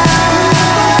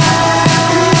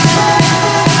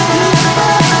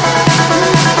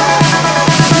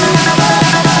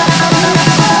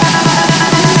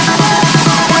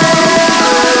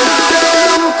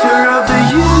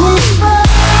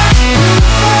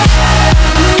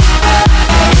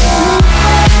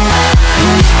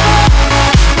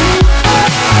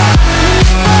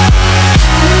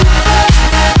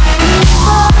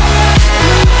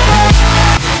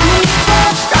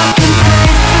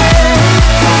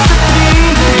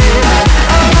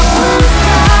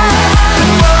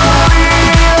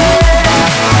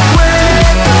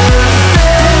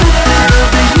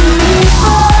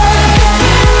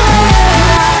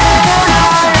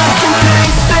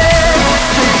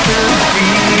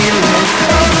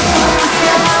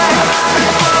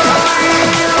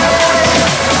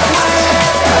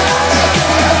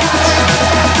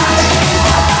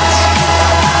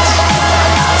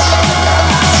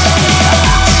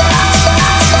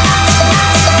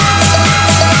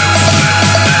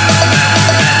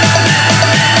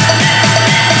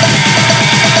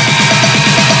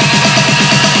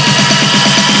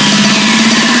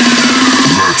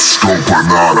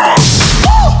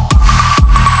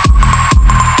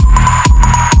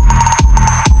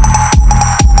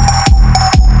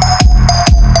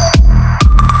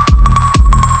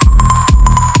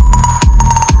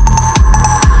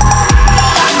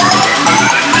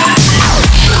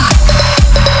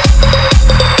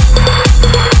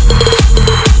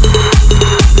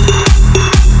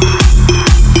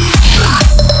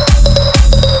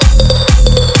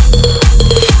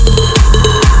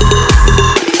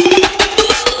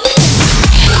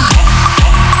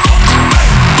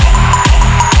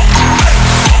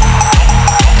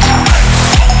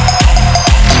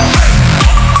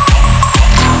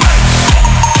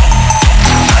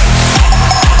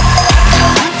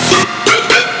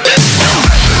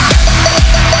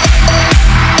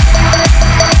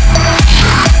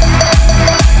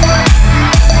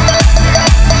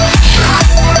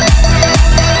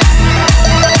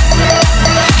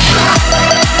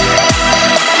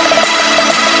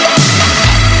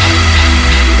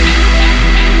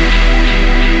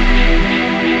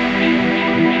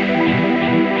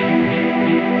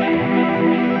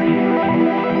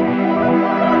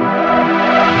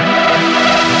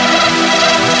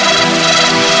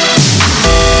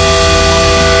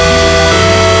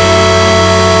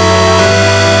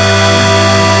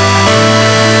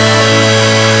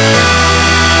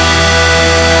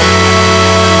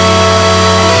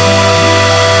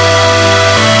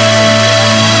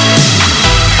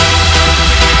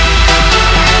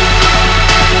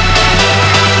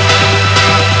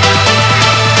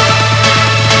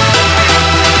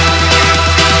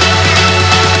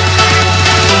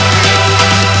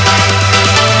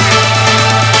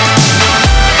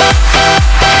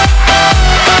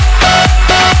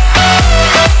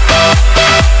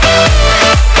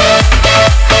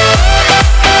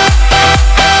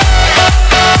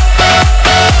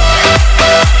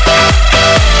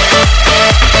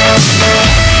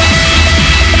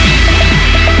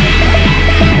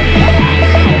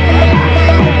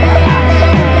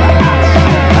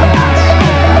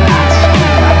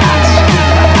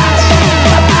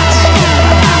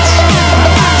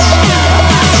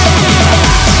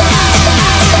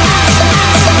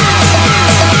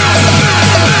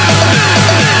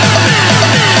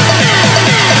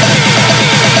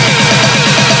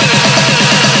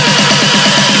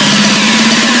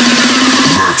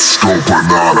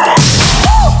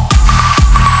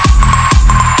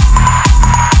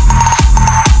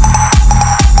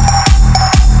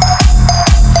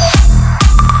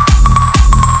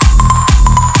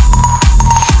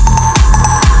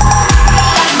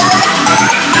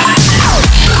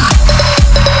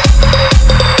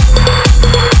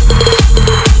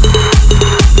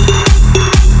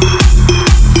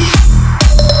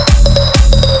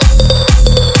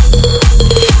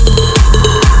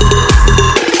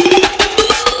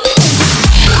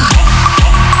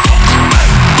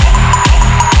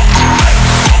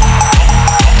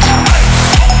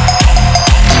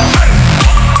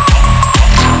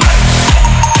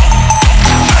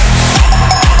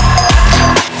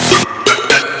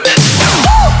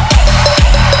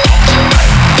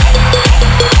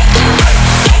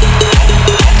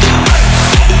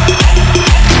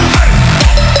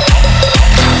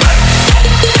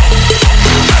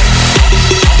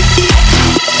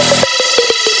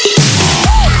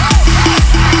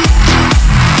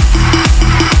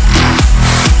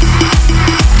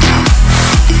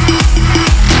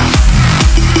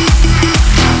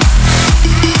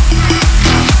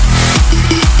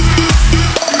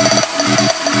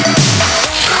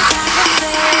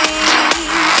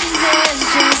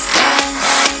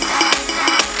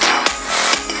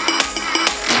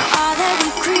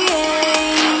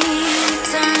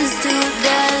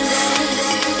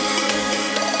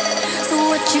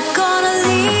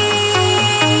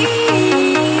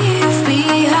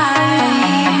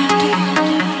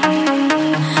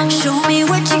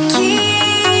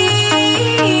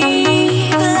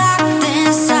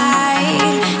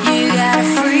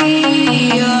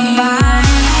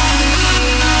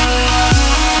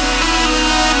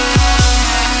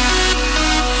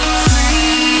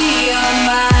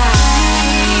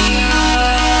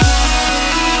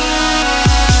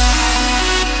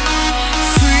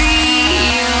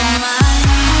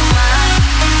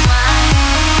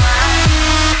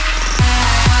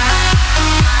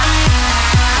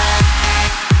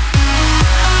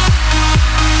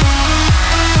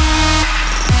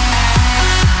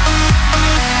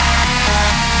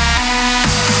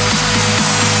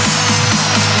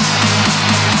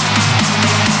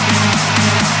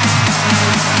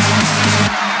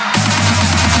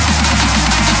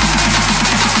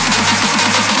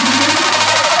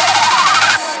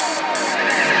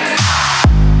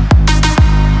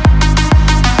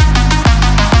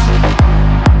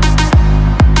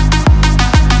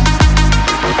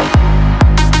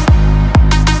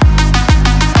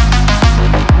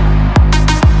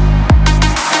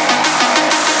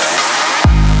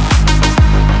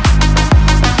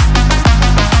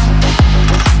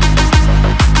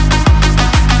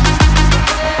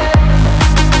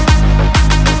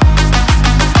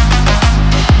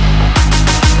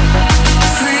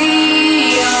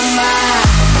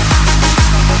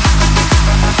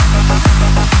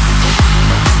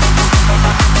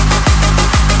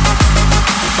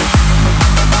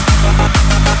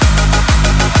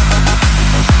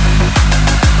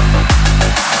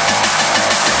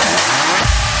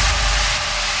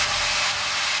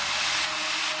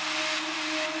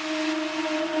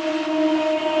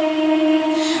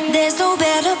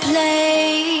 better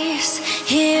place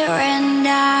here and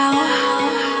now.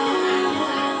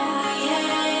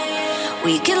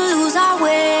 We can lose our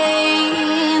way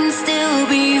and still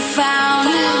be found.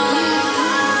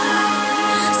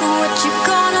 So what you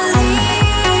gonna leave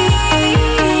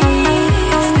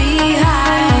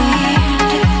behind?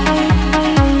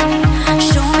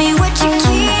 Show me what you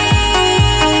keep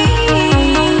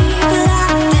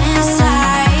locked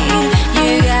inside. You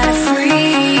gotta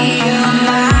free your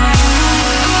mind.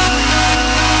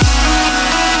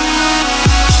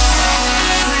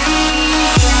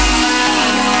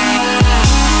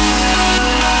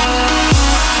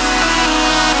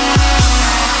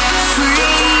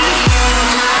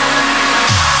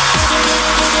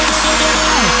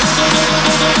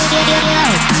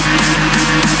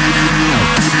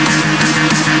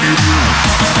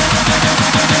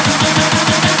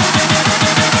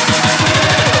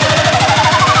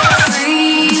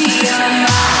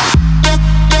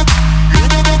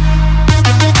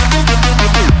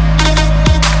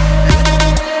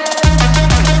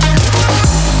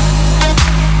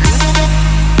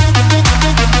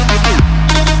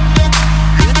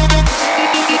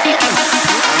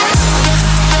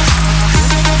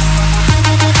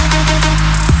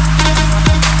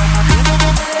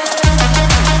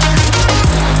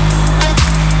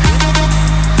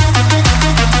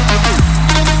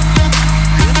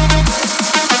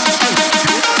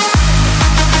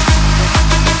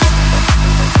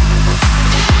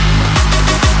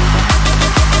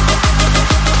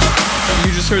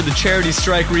 Heard the Charity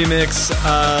Strike remix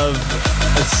of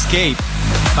Escape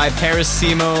by Paris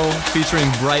Simo featuring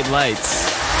Bright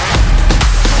Lights.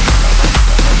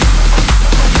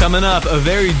 Coming up, a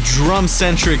very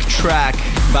drum-centric track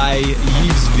by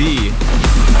Yves V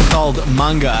called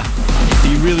Manga.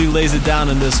 He really lays it down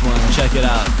in this one. Check it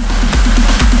out.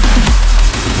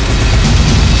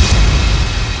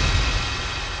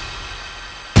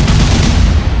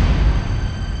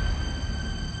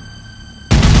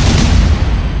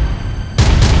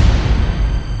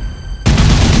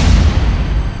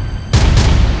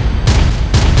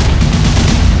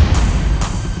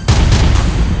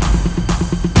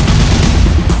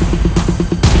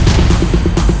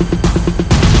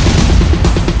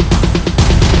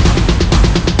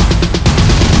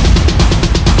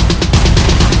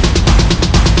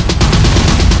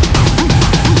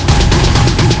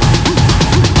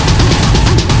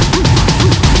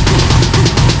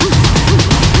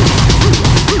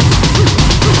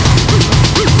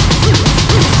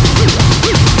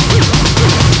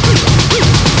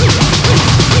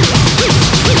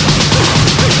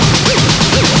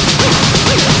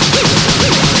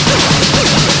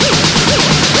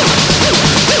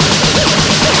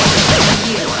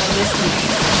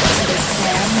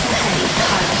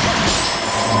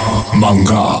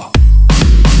 Manga.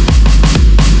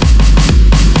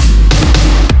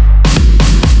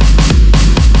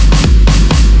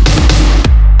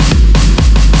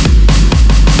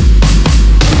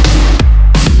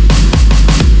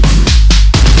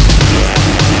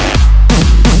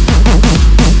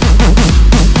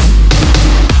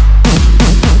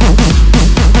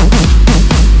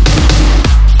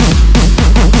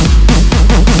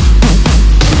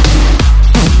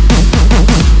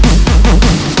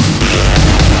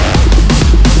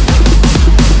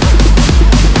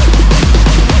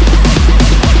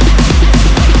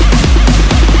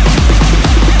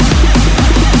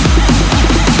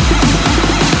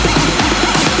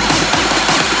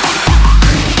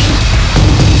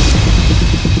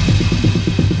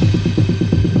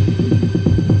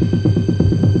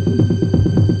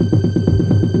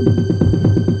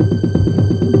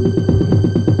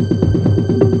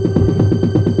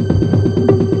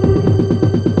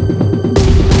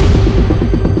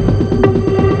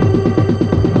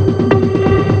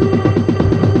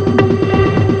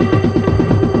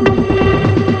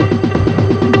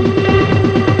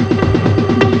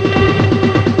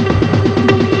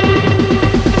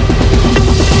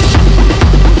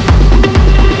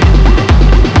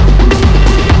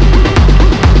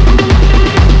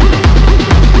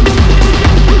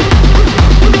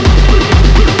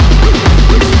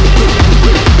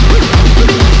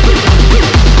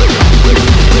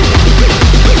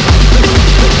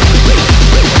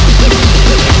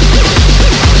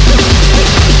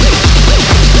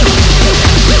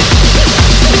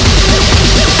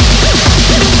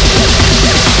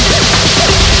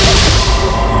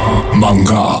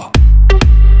 Manga.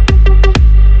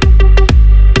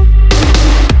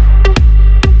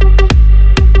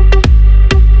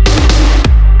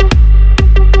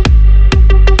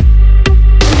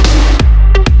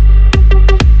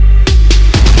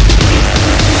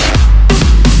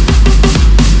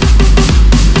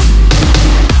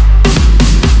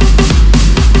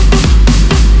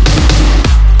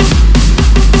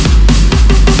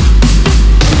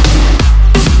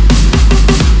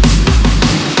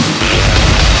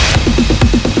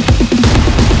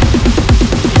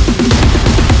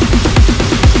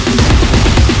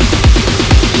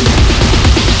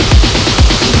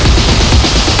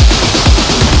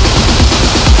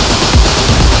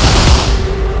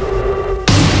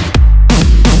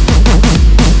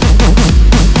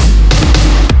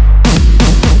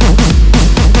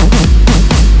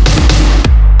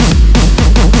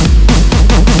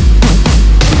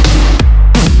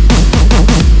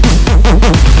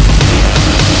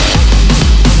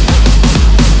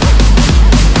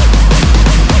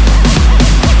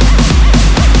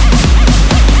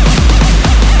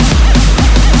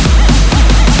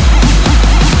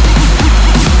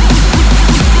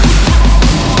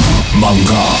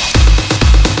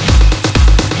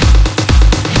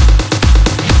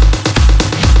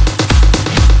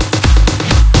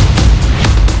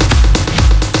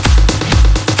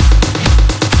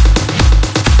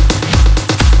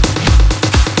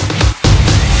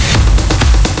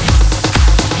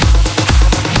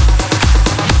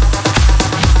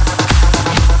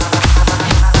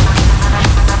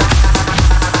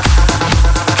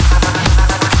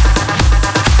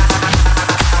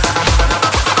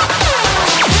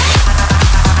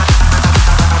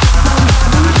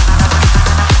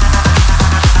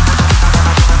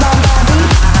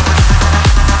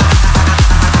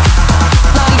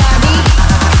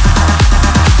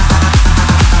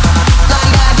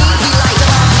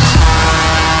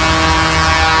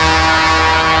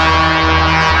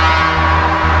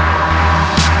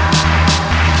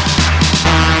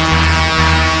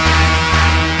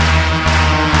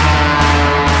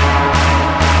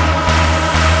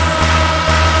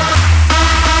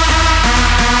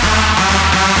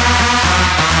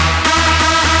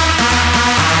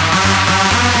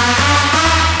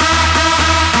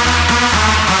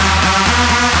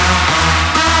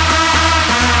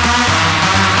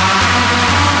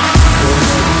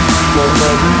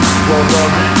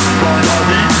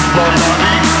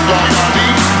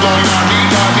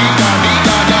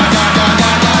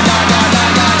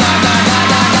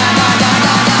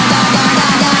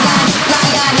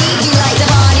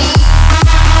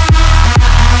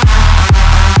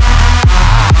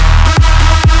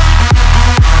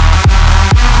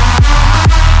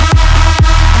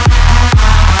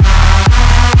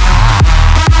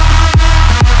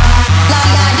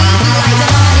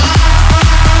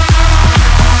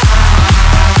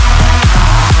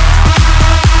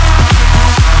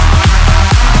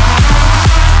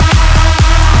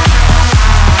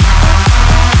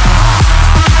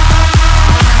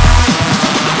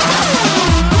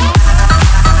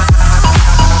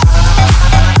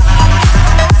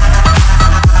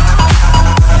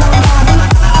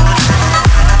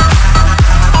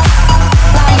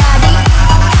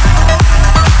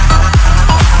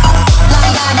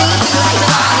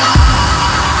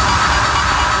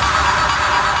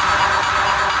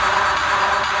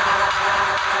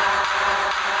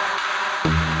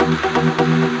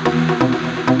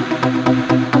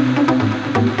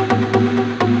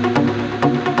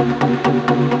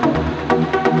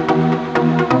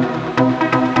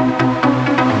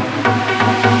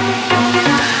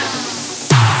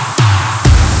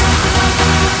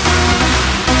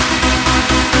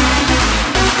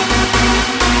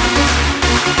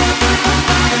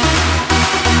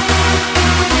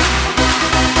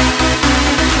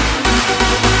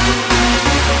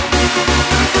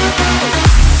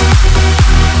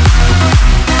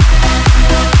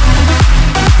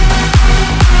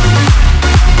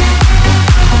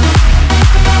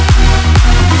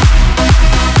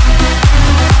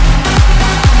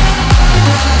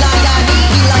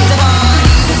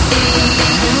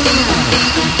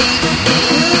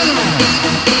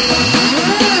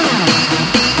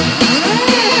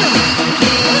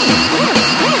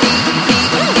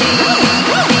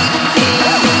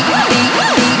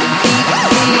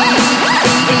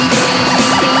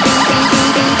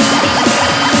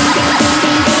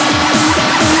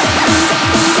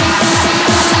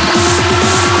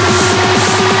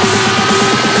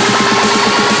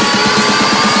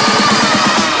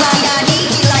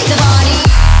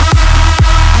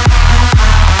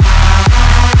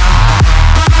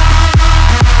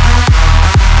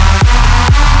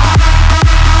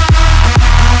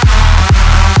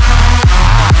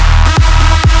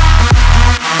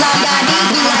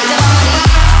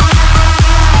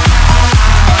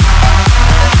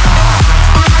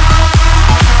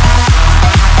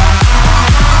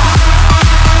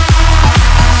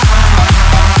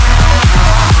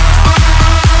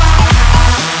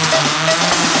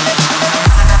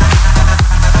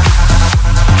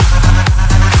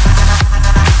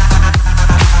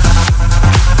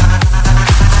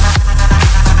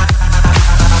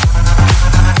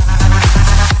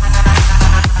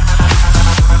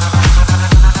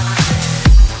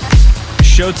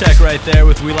 Showtek right there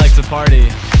with We Like to Party.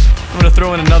 I'm gonna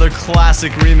throw in another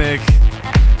classic remake.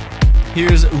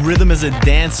 Here's Rhythm as a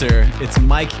Dancer. It's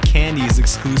Mike Candy's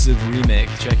exclusive remake.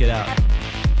 Check it out.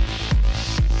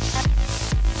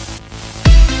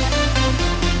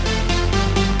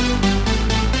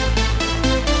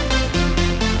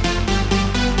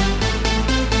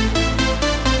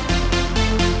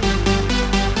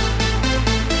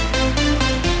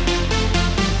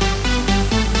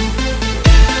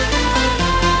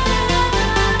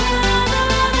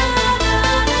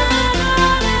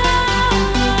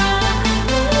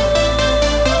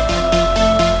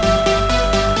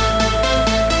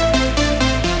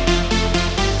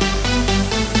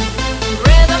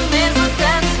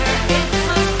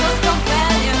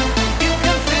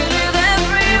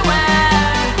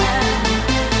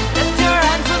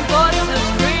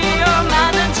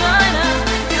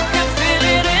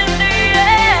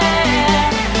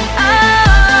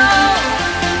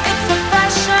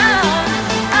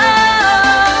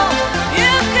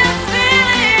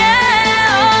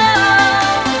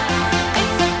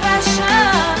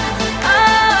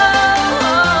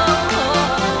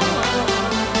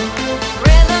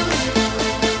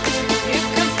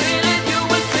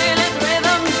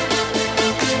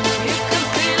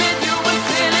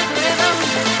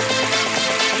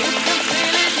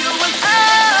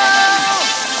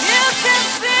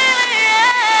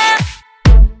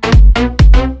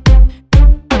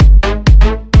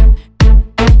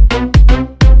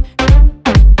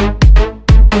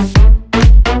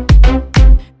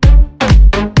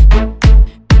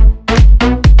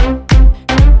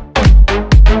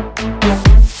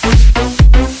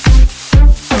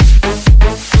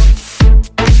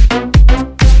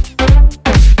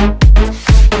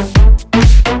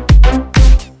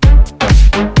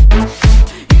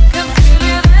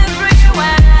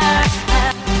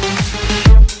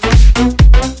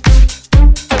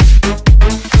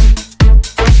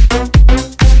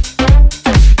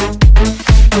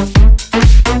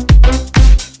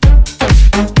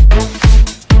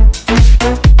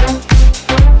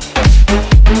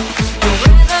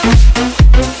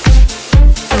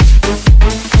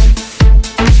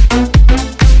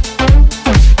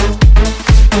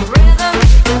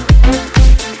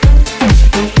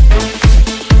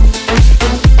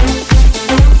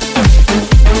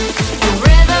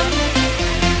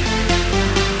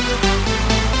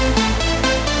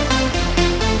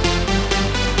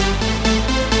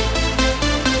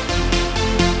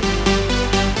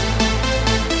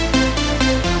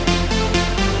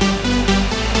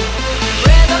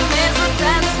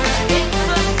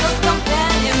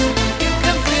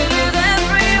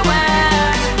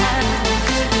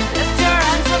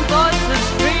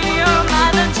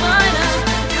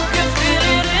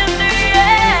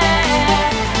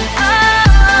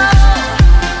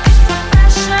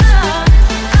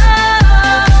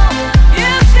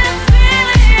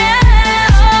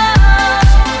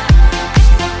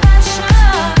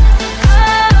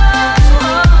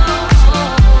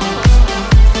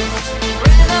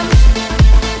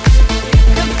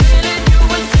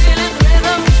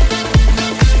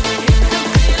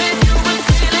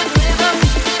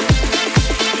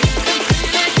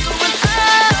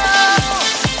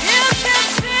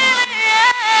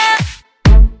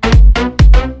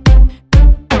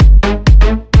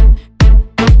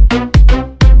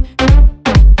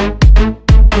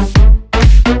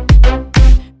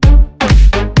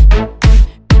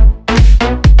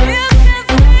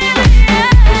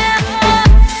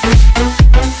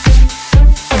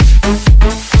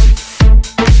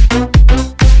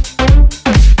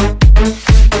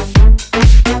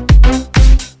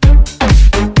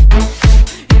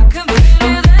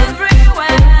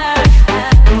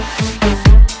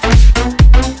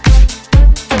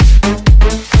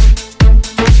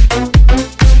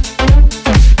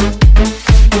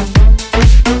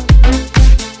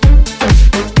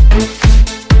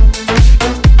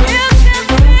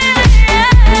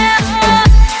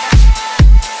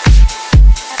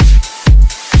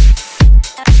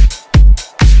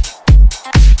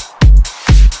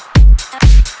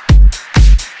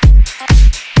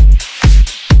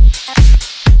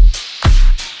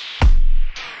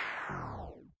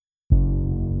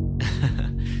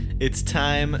 It's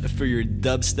time for your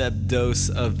dubstep dose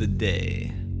of the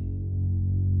day.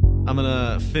 I'm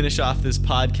gonna finish off this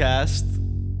podcast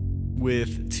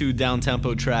with 2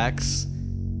 downtempo tracks.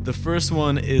 The first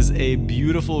one is a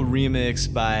beautiful remix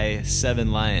by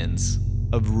Seven Lions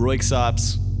of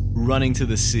Royksop's Running to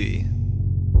the Sea.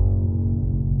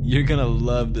 You're gonna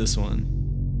love this one.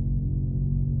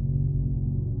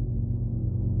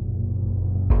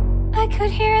 I could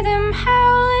hear them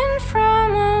howling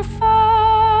from afar.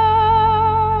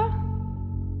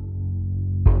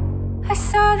 I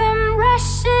saw them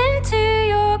rush into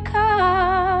your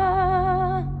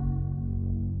car.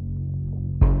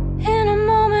 In a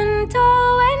moment,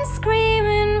 all went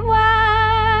screaming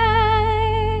wide,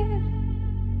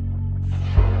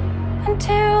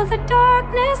 until the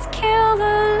darkness killed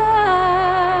the light.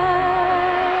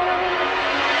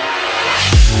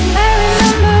 I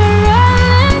remember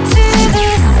running to the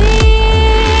sea,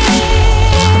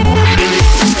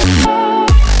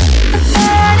 the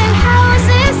burning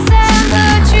houses and the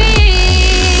trees.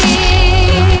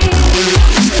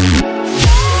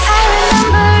 I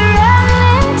remember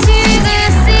running to the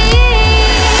sea,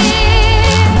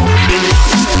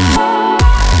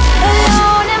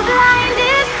 alone and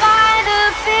blinded by the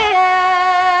fear.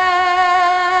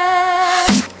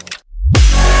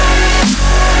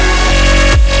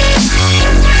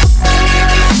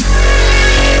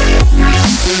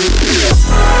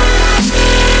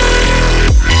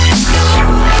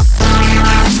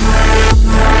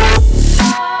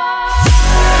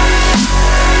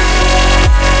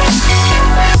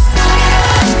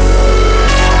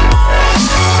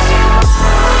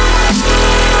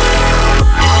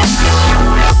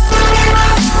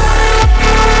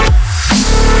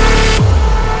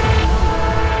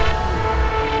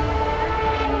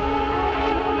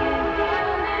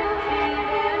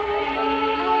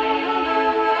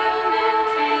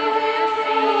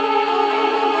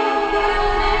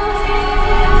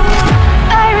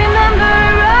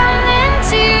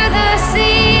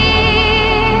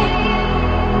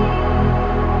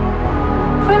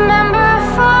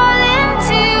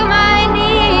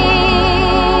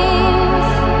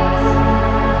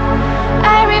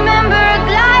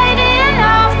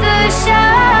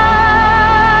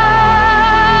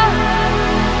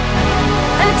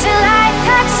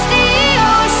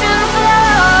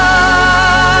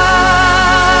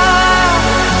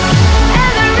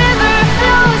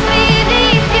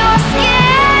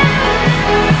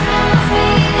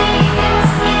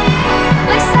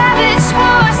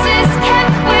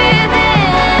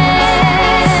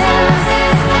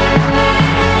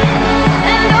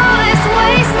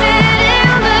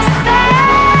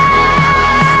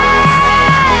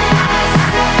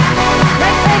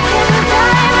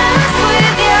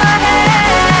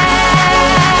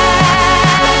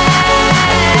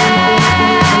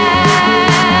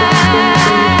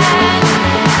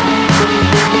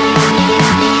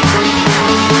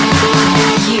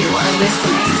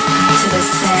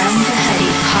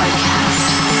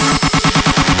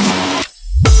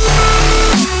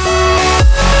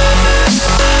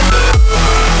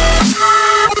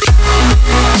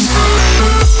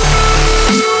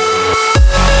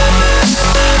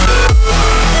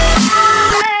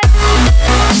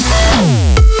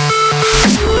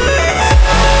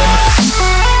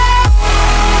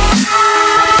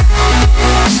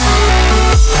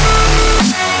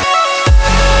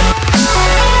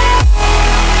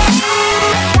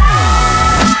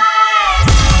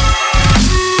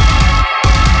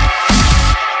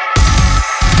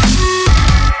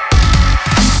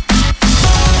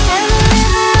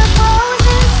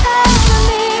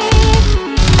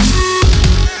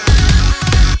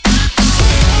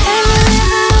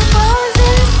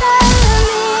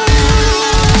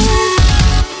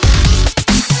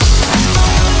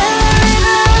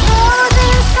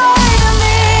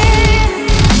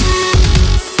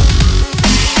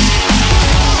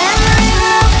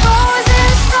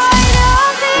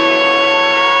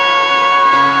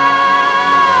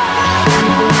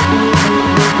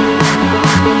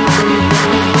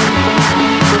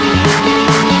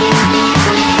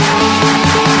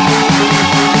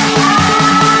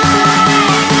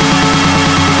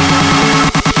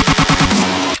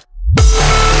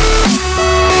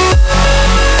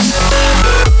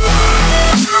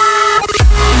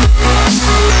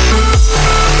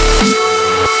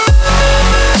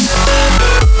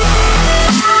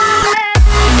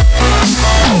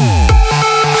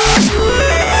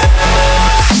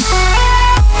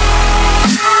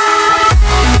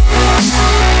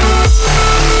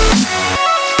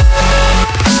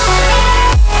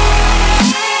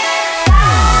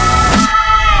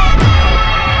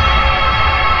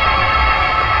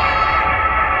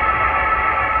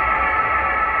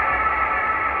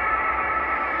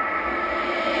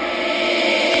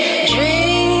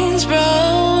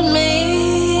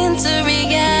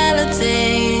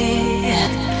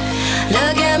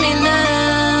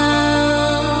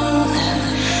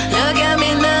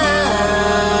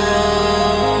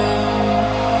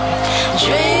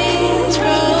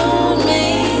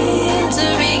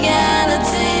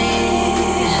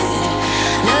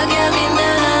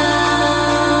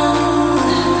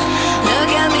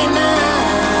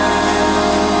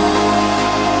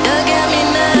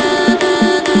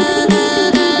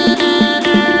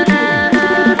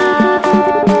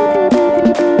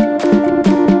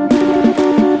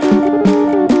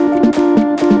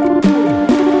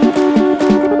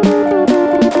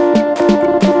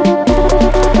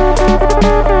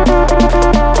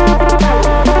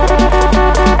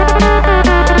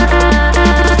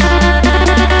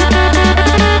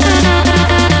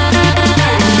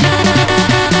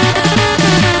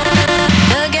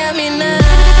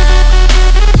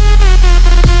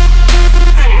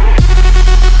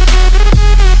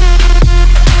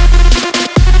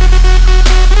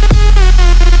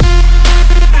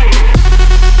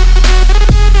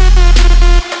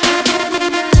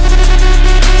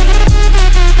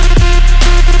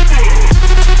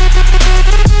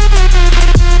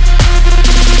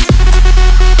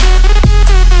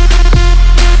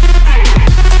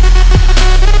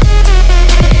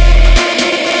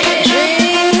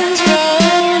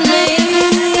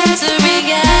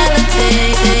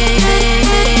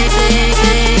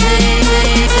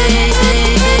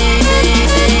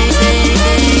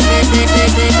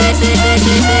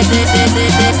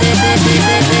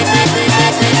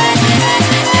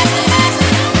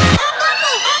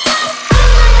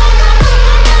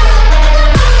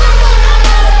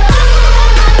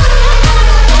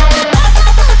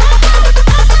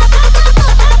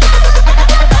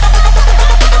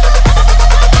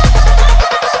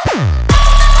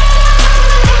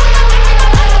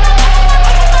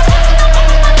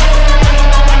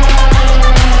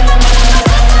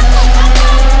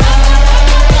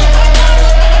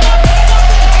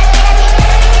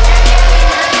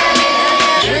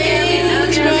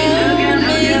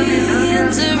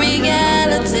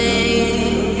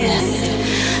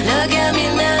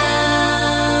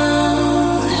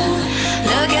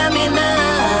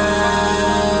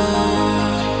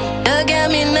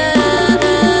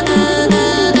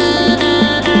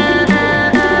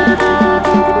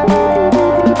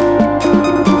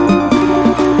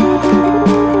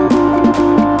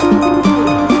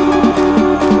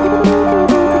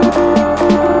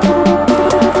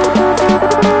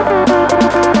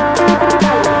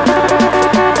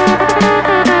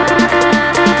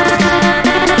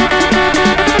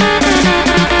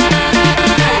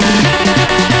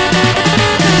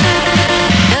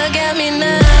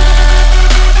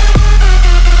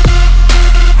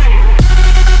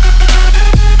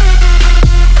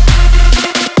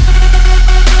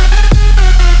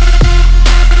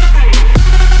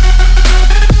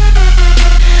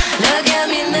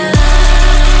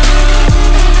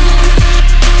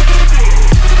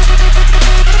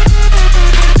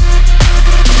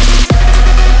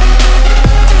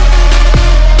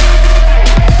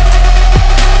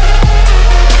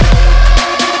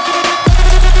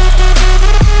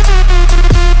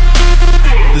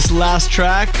 last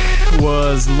track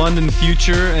was London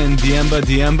Future and Diemba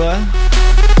Diemba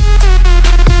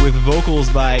with vocals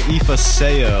by Aoife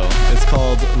Sayo. It's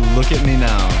called Look at Me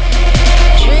Now.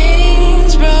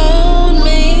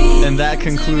 And that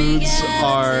concludes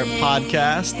our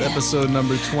podcast, episode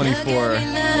number 24.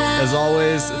 As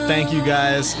always, thank you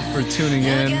guys for tuning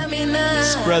in.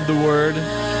 Spread the word,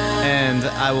 and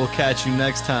I will catch you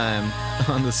next time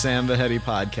on the Sam Vahedi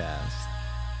podcast.